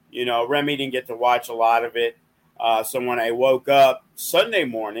 Remy didn't get to watch a lot of it. So when I woke up Sunday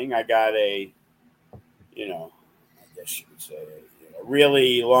morning, I got a, I guess you could say, a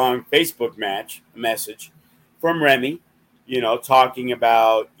really long Facebook message from Remy, talking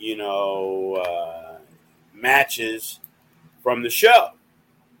about, matches from the show.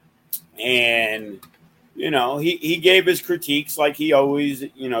 And, he gave his critiques like he always,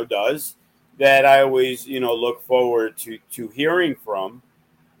 does, that I always, look forward to hearing from.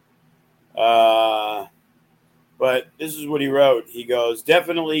 But this is what he wrote. He goes,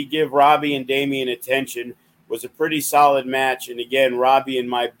 definitely give Robbie and Damian attention. Was a pretty solid match. And again, Robbie, in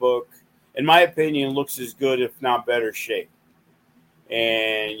my opinion, looks as good, if not better shape.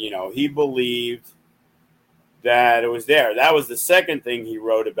 And, he believed that it was there. That was the second thing he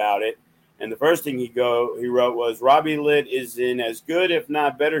wrote about it. And the first thing he wrote was, Robbie Litt is in as good, if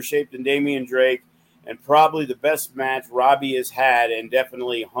not better shape than Damian Drake, and probably the best match Robbie has had, and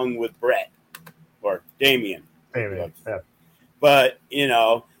definitely hung with Brett or Damian. Yeah. But,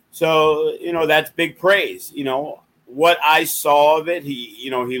 so, that's big praise. What I saw of it,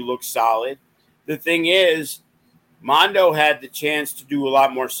 he looked solid. The thing is, Mondo had the chance to do a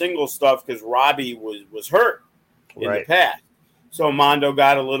lot more single stuff because Robbie was hurt in the past. So Mondo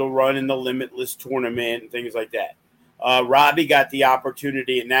got a little run in the Limitless tournament and things like that. Robbie got the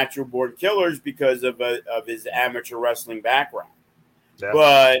opportunity at Natural Born Killers because of his amateur wrestling background. Yeah.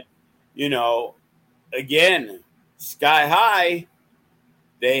 But, again, Sky High,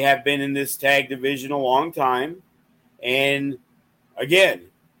 they have been in this tag division a long time. And, again,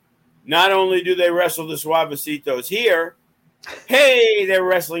 not only do they wrestle the Suavecitos here, hey, they're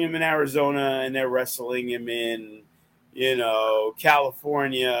wrestling him in Arizona and they're wrestling him in,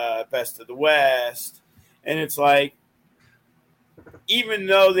 California, Best of the West. And it's like, even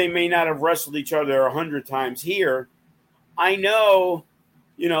though they may not have wrestled each other 100 times here, I know,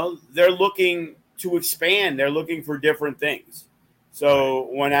 they're looking to expand. They're looking for different things. So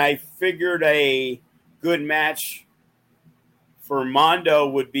when I figured a good match for Mondo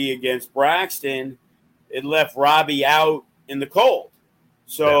would be against Braxton, it left Robbie out in the cold.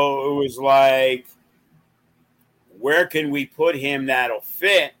 So it was like, where can we put him that'll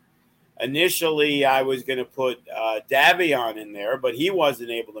fit? Initially, I was going to put Davion in there, but he wasn't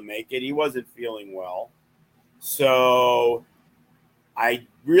able to make it. He wasn't feeling well. So I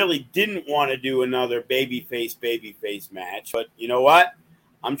really didn't want to do another babyface match. But you know what?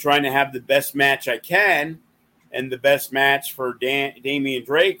 I'm trying to have the best match I can. And the best match for Damian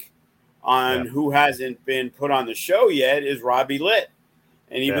Drake on who hasn't been put on the show yet is Robbie Litt.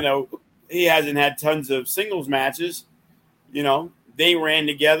 And even though he hasn't had tons of singles matches, they ran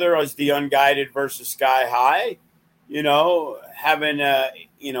together as the Unguided versus Sky High, having a,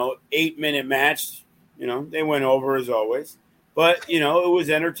 8-minute match, they went over as always. But, it was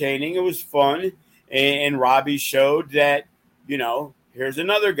entertaining. It was fun. And Robbie showed that, here's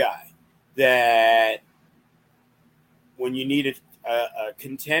another guy that when you need a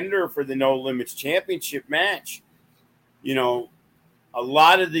contender for the No Limits Championship match, a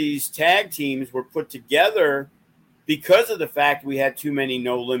lot of these tag teams were put together because of the fact we had too many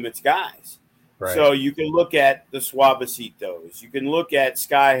No Limits guys. Right. So you can look at the Suavecitos. You can look at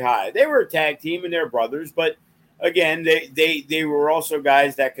Sky High. They were a tag team and they're brothers, but again, they were also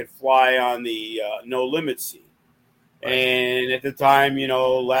guys that could fly on the No Limits scene. Right. And at the time,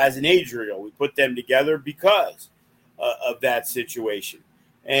 Laz and Adriel, we put them together because of that situation.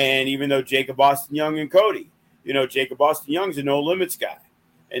 And even though Jacob Austin Young and Cody, Jacob Austin Young's a No Limits guy.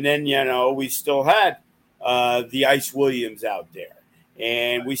 And then, we still had the Ice Williams out there.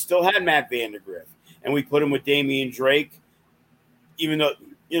 And we still had Matt Vandergriff. And we put him with Damian Drake, even though,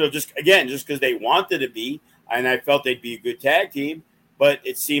 just because they wanted to be. And I felt they'd be a good tag team. But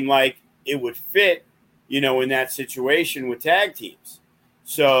it seemed like it would fit, in that situation with tag teams.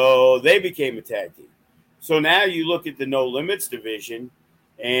 So they became a tag team. So now you look at the No Limits division,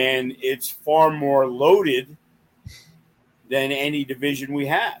 and it's far more loaded than any division we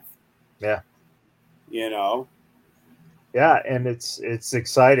have. Yeah. Yeah, and it's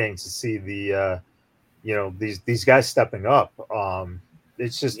exciting to see the these guys stepping up.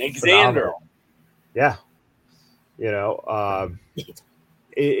 It's just Nick Xander. phenomenal. Yeah,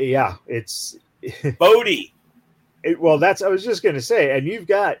 it's Bodie. Well, that's I was just going to say, and you've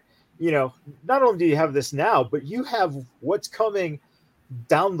got not only do you have this now, but you have what's coming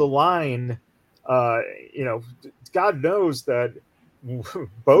down the line. God knows that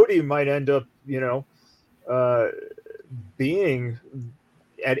Bodie might end up being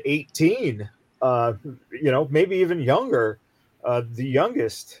at 18, maybe even younger, the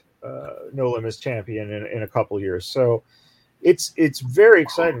youngest No Limits champion in a couple years. So it's very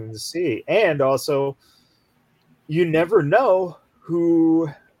exciting to see. And also, you never know who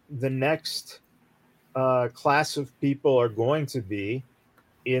the next class of people are going to be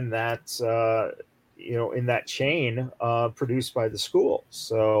in that in that chain produced by the school.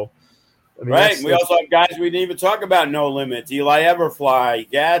 So I mean, right. We also have guys we didn't even talk about No Limits. Eli Everfly,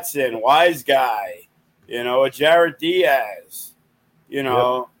 Gatson, Wise Guy, a Jared Diaz.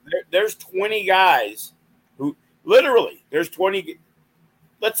 There's 20 guys who literally there's 20,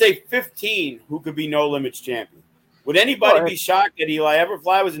 let's say 15 who could be No Limits champion. Would anybody be shocked that Eli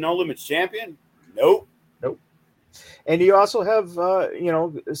Everfly was a No Limits champion? Nope. And you also have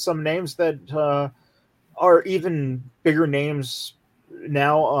some names that are even bigger names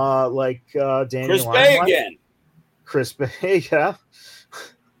now, like Daniel Chris Bay again. Chris Bay, yeah.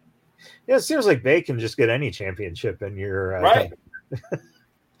 Yeah, it seems like Bay can just get any championship in your right.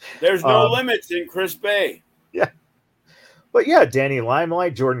 There's no limits in Chris Bay. Yeah, but yeah, Danny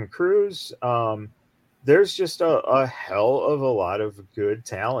Limelight, Jordan Cruz. There's just a hell of a lot of good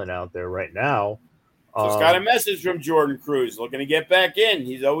talent out there right now. Just got a message from Jordan Cruz looking to get back in.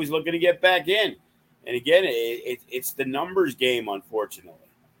 He's always looking to get back in. And again, it's the numbers game, unfortunately.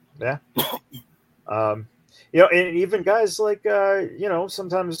 Yeah. And even guys like,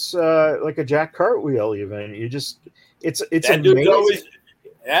 sometimes like a Jack Cartwheel, even it's amazing. Always,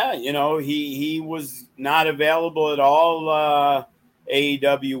 he was not available at all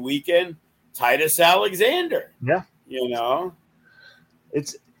AEW weekend. Titus Alexander. Yeah.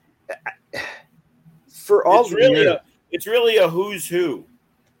 It's for all it's really a who's who.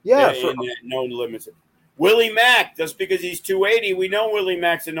 Yeah. In that No Limits. Willie Mack, just because he's 280, we know Willie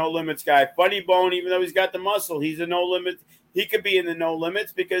Mack's a No Limits guy. Funny Bone, even though he's got the muscle, he's a No Limits. He could be in the No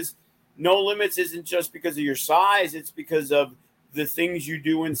Limits because No Limits isn't just because of your size. It's because of the things you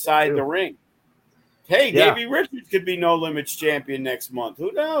do inside the ring. Hey, Davey Richards could be No Limits champion next month.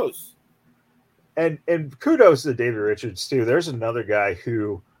 Who knows? And kudos to Davey Richards too. There's another guy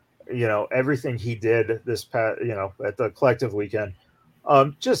who, everything he did this past, at the collective weekend,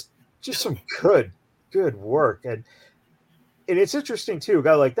 just some good work. And it's interesting too. A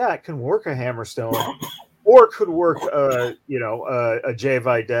guy like that can work a Hammerstone, or could work a Jay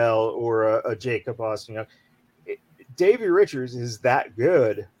Vidal or a Jacob Austin. Davey Richards is that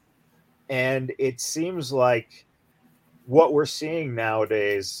good, and it seems like what we're seeing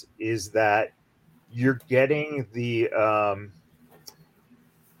nowadays is that you're getting this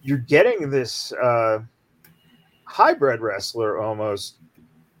hybrid wrestler almost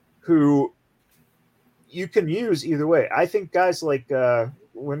who you can use either way. I think guys like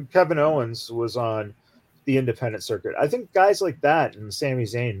when Kevin Owens was on the independent circuit, I think guys like that and Sami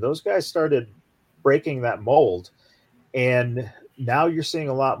Zayn, those guys started breaking that mold. And now you're seeing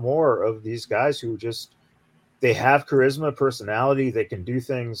a lot more of these guys who they have charisma, personality. They can do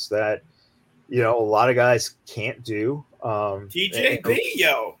things that, a lot of guys can't do. TJP,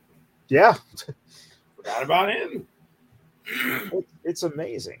 Yeah. Forgot about him. It's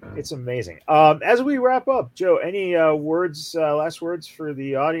amazing. It's amazing. As we wrap up, Joe, any last words for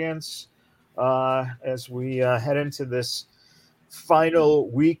the audience as we head into this final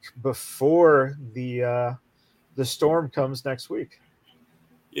week before the storm comes next week?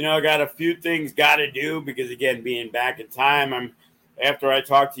 I got a few things got to do because, again, being back in time, after I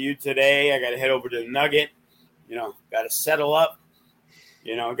talk to you today, I got to head over to the Nugget. Got to settle up.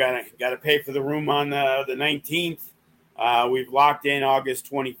 Got to pay for the room on the 19th. We've locked in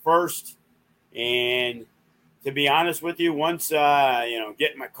August 21st. And to be honest with you, once,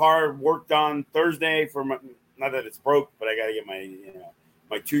 getting my car worked on Thursday not that it's broke, but I got to get my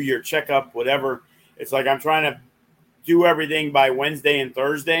 2-year checkup, whatever. It's like I'm trying to do everything by Wednesday and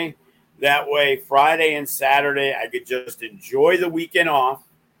Thursday. That way, Friday and Saturday, I could just enjoy the weekend off.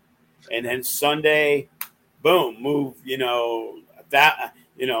 And then Sunday, boom, move,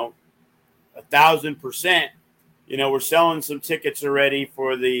 1,000%. We're selling some tickets already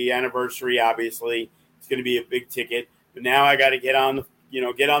for the anniversary. Obviously, it's going to be a big ticket. But now I got to get on the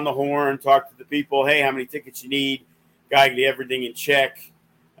horn, talk to the people. Hey, how many tickets you need? Got to get everything in check.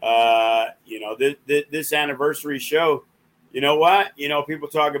 This anniversary show, you know what? People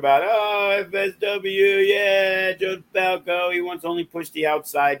talk about, FSW, yeah, Joe DeFalco, he wants to only push the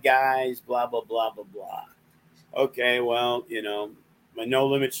outside guys, blah, blah, blah, blah, blah. Okay, well, my No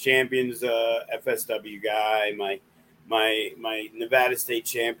Limits Champions FSW guy, my Nevada State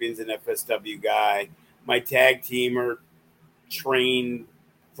Champions an FSW guy, my tag teamer trained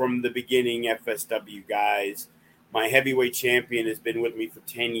from the beginning FSW guys. My heavyweight champion has been with me for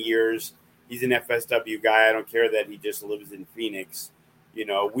 10 years. He's an FSW guy. I don't care that he just lives in Phoenix.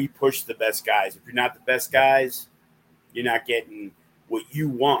 We push the best guys. If you're not the best guys, you're not getting what you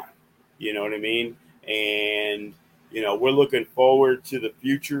want. You know what I mean? And, we're looking forward to the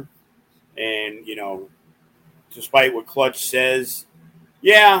future. And, despite what Clutch says,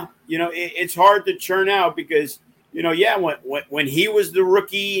 it's hard to churn out because, when he was the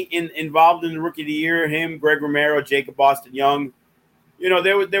rookie involved in the Rookie of the Year, him, Greg Romero, Jacob Boston Young,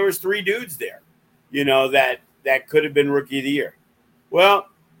 there was 3 dudes there, that could have been Rookie of the Year. Well,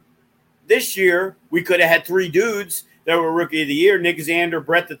 this year we could have had 3 dudes that were Rookie of the Year: Nick Xander,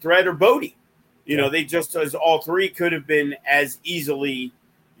 Brett the Thread, or Bodie. They just as all 3 could have been as easily,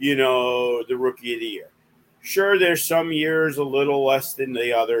 the Rookie of the Year. Sure, there's some years a little less than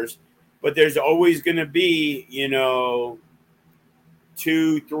the others, but there's always going to be,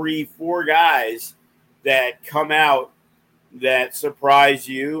 2, 3, 4 guys that come out that surprise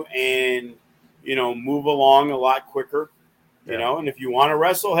you and, move along a lot quicker, and if you want to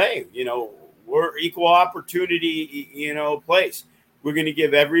wrestle, hey, we're equal opportunity, place. We're going to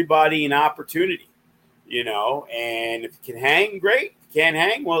give everybody an opportunity, and if you can hang, great. If you can't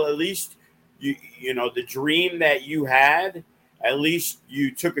hang, well, at least the dream that you had, at least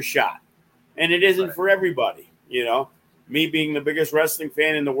you took a shot. And it isn't for everybody, Me being the biggest wrestling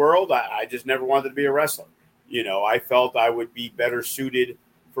fan in the world, I just never wanted to be a wrestler. I felt I would be better suited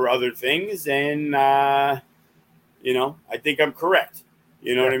for other things, and I think I'm correct.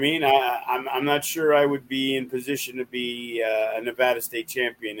 You know what I mean? I'm not sure I would be in position to be a Nevada State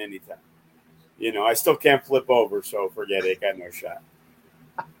champion anytime. I still can't flip over, so forget it. Got no shot.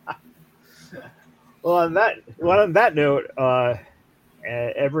 Well, on that note,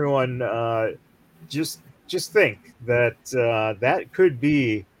 everyone, just think that that could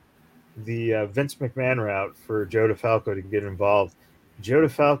be the Vince McMahon route for Joe DeFalco to get involved. Joe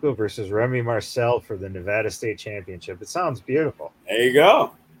DeFalco versus Remy Marcel for the Nevada State Championship. It sounds beautiful. There you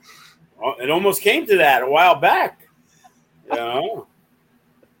go. Well, it almost came to that a while back.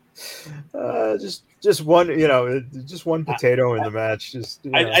 Just one, just one potato in the match.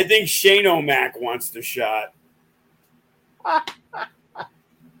 I think Shane O'Mac wants the shot.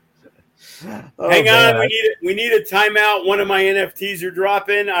 Hang on, we need a timeout. One of my NFTs are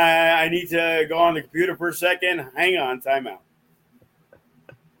dropping. I need to go on the computer for a second. Hang on, timeout.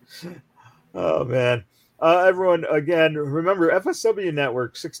 Oh man. Everyone, again, remember FSW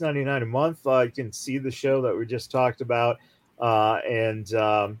Network, $6.99 a month. You can see the show that we just talked about, and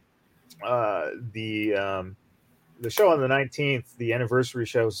the show on the 19th, the anniversary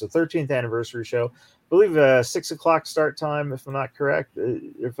show, is the 13th anniversary show. I believe 6:00 start time, if I'm not correct.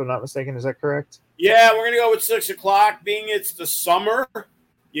 If I'm not mistaken, is that correct? Yeah, we're gonna go with 6:00. Being it's the summer,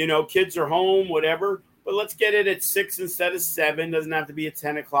 kids are home, whatever. But let's get it at 6 instead of 7. Doesn't have to be at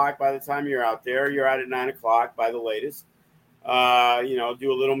 10 o'clock by the time you're out there. You're out at 9 o'clock by the latest. Do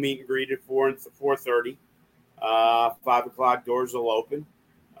a little meet and greet at 4 and 4:30. 5 o'clock doors will open.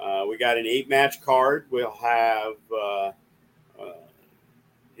 We got an 8-match card. We'll have,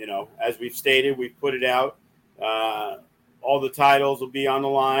 as we've stated, we've put it out. All the titles will be on the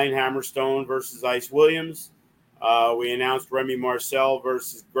line. Hammerstone versus Ice Williams. We announced Remy Marcel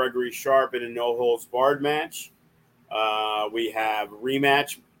versus Gregory Sharp in a no-holds-barred match. We have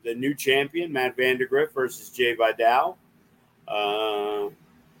rematch, the new champion, Matt Vandergrift versus Jay Vidal.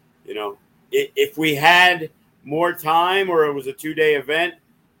 If we had more time or it was a 2-day event,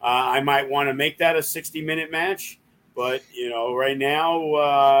 I might want to make that a 60-minute match. But, right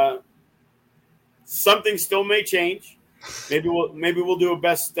now, something still may change. Maybe we'll do a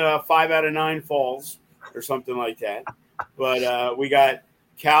best 5 out of 9 falls or something like that. But we got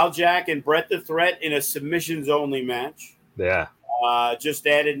Cal Jack and Brett the Threat in a submissions-only match. Yeah. Just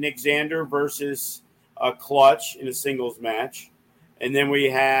added Nick Xander versus Clutch in a singles match. And then we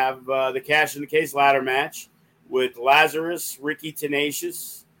have the Cash in the Case ladder match with Lazarus, Ricky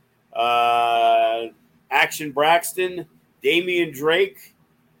Tenacious, Action Braxton, Damian Drake,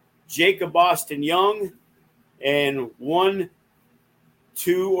 Jacob Boston Young, and 1,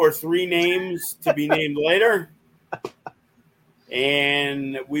 2, or 3 names to be named later.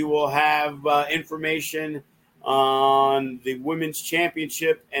 And we will have information on the Women's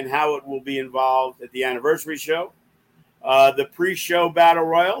Championship and how it will be involved at the anniversary show. The pre-show Battle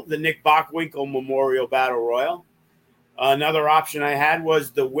Royal, the Nick Bockwinkel Memorial Battle Royal. Another option I had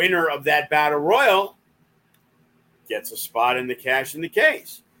was the winner of that Battle Royal gets a spot in the Cash in the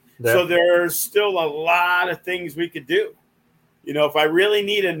Case. Yeah. So there's still a lot of things we could do. You know, if I really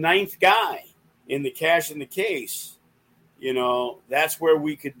need a ninth guy in the Cash in the Case, you know, that's where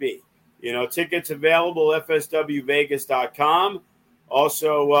we could be. You know, tickets available, fswvegas.com.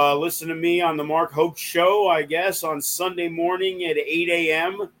 Also, listen to me on the Mark Hoke Show, I guess, on Sunday morning at 8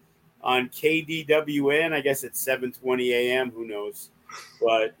 a.m. on KDWN. I guess it's 7:20 a.m. Who knows?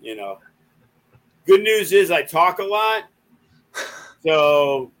 But, you know, good news is I talk a lot.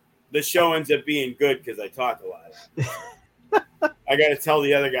 So the show ends up being good because I talk a lot. I got to tell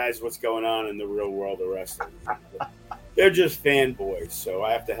the other guys what's going on in the real world of wrestling. They're just fanboys, so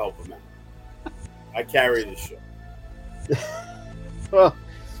I have to help them out. I carry the show. Well,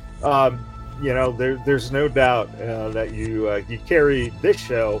 you know, there's no doubt that you carry this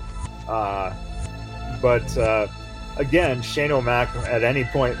show, but again, Shane O'Mac at any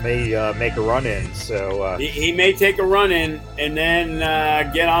point may make a run in. So he may take a run in and then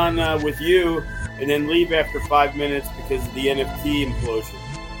get on with you, and then leave after 5 minutes because of the NFT implosion.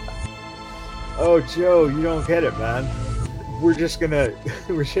 Oh, Joe, you don't get it, man. We're just gonna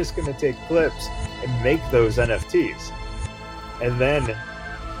take clips and make those NFTs. And then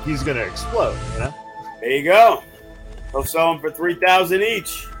he's going to explode, you know? There you go. He'll sell them for $3,000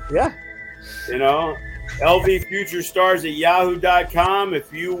 each. Yeah. You know, LVFutureStars at yahoo.com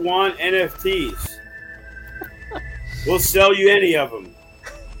if you want NFTs. We'll sell you any of them.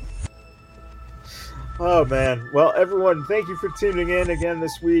 Oh, man. Well, everyone, thank you for tuning in again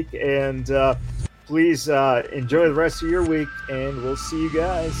this week. And please enjoy the rest of your week. And we'll see you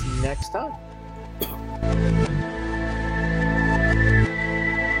guys next time.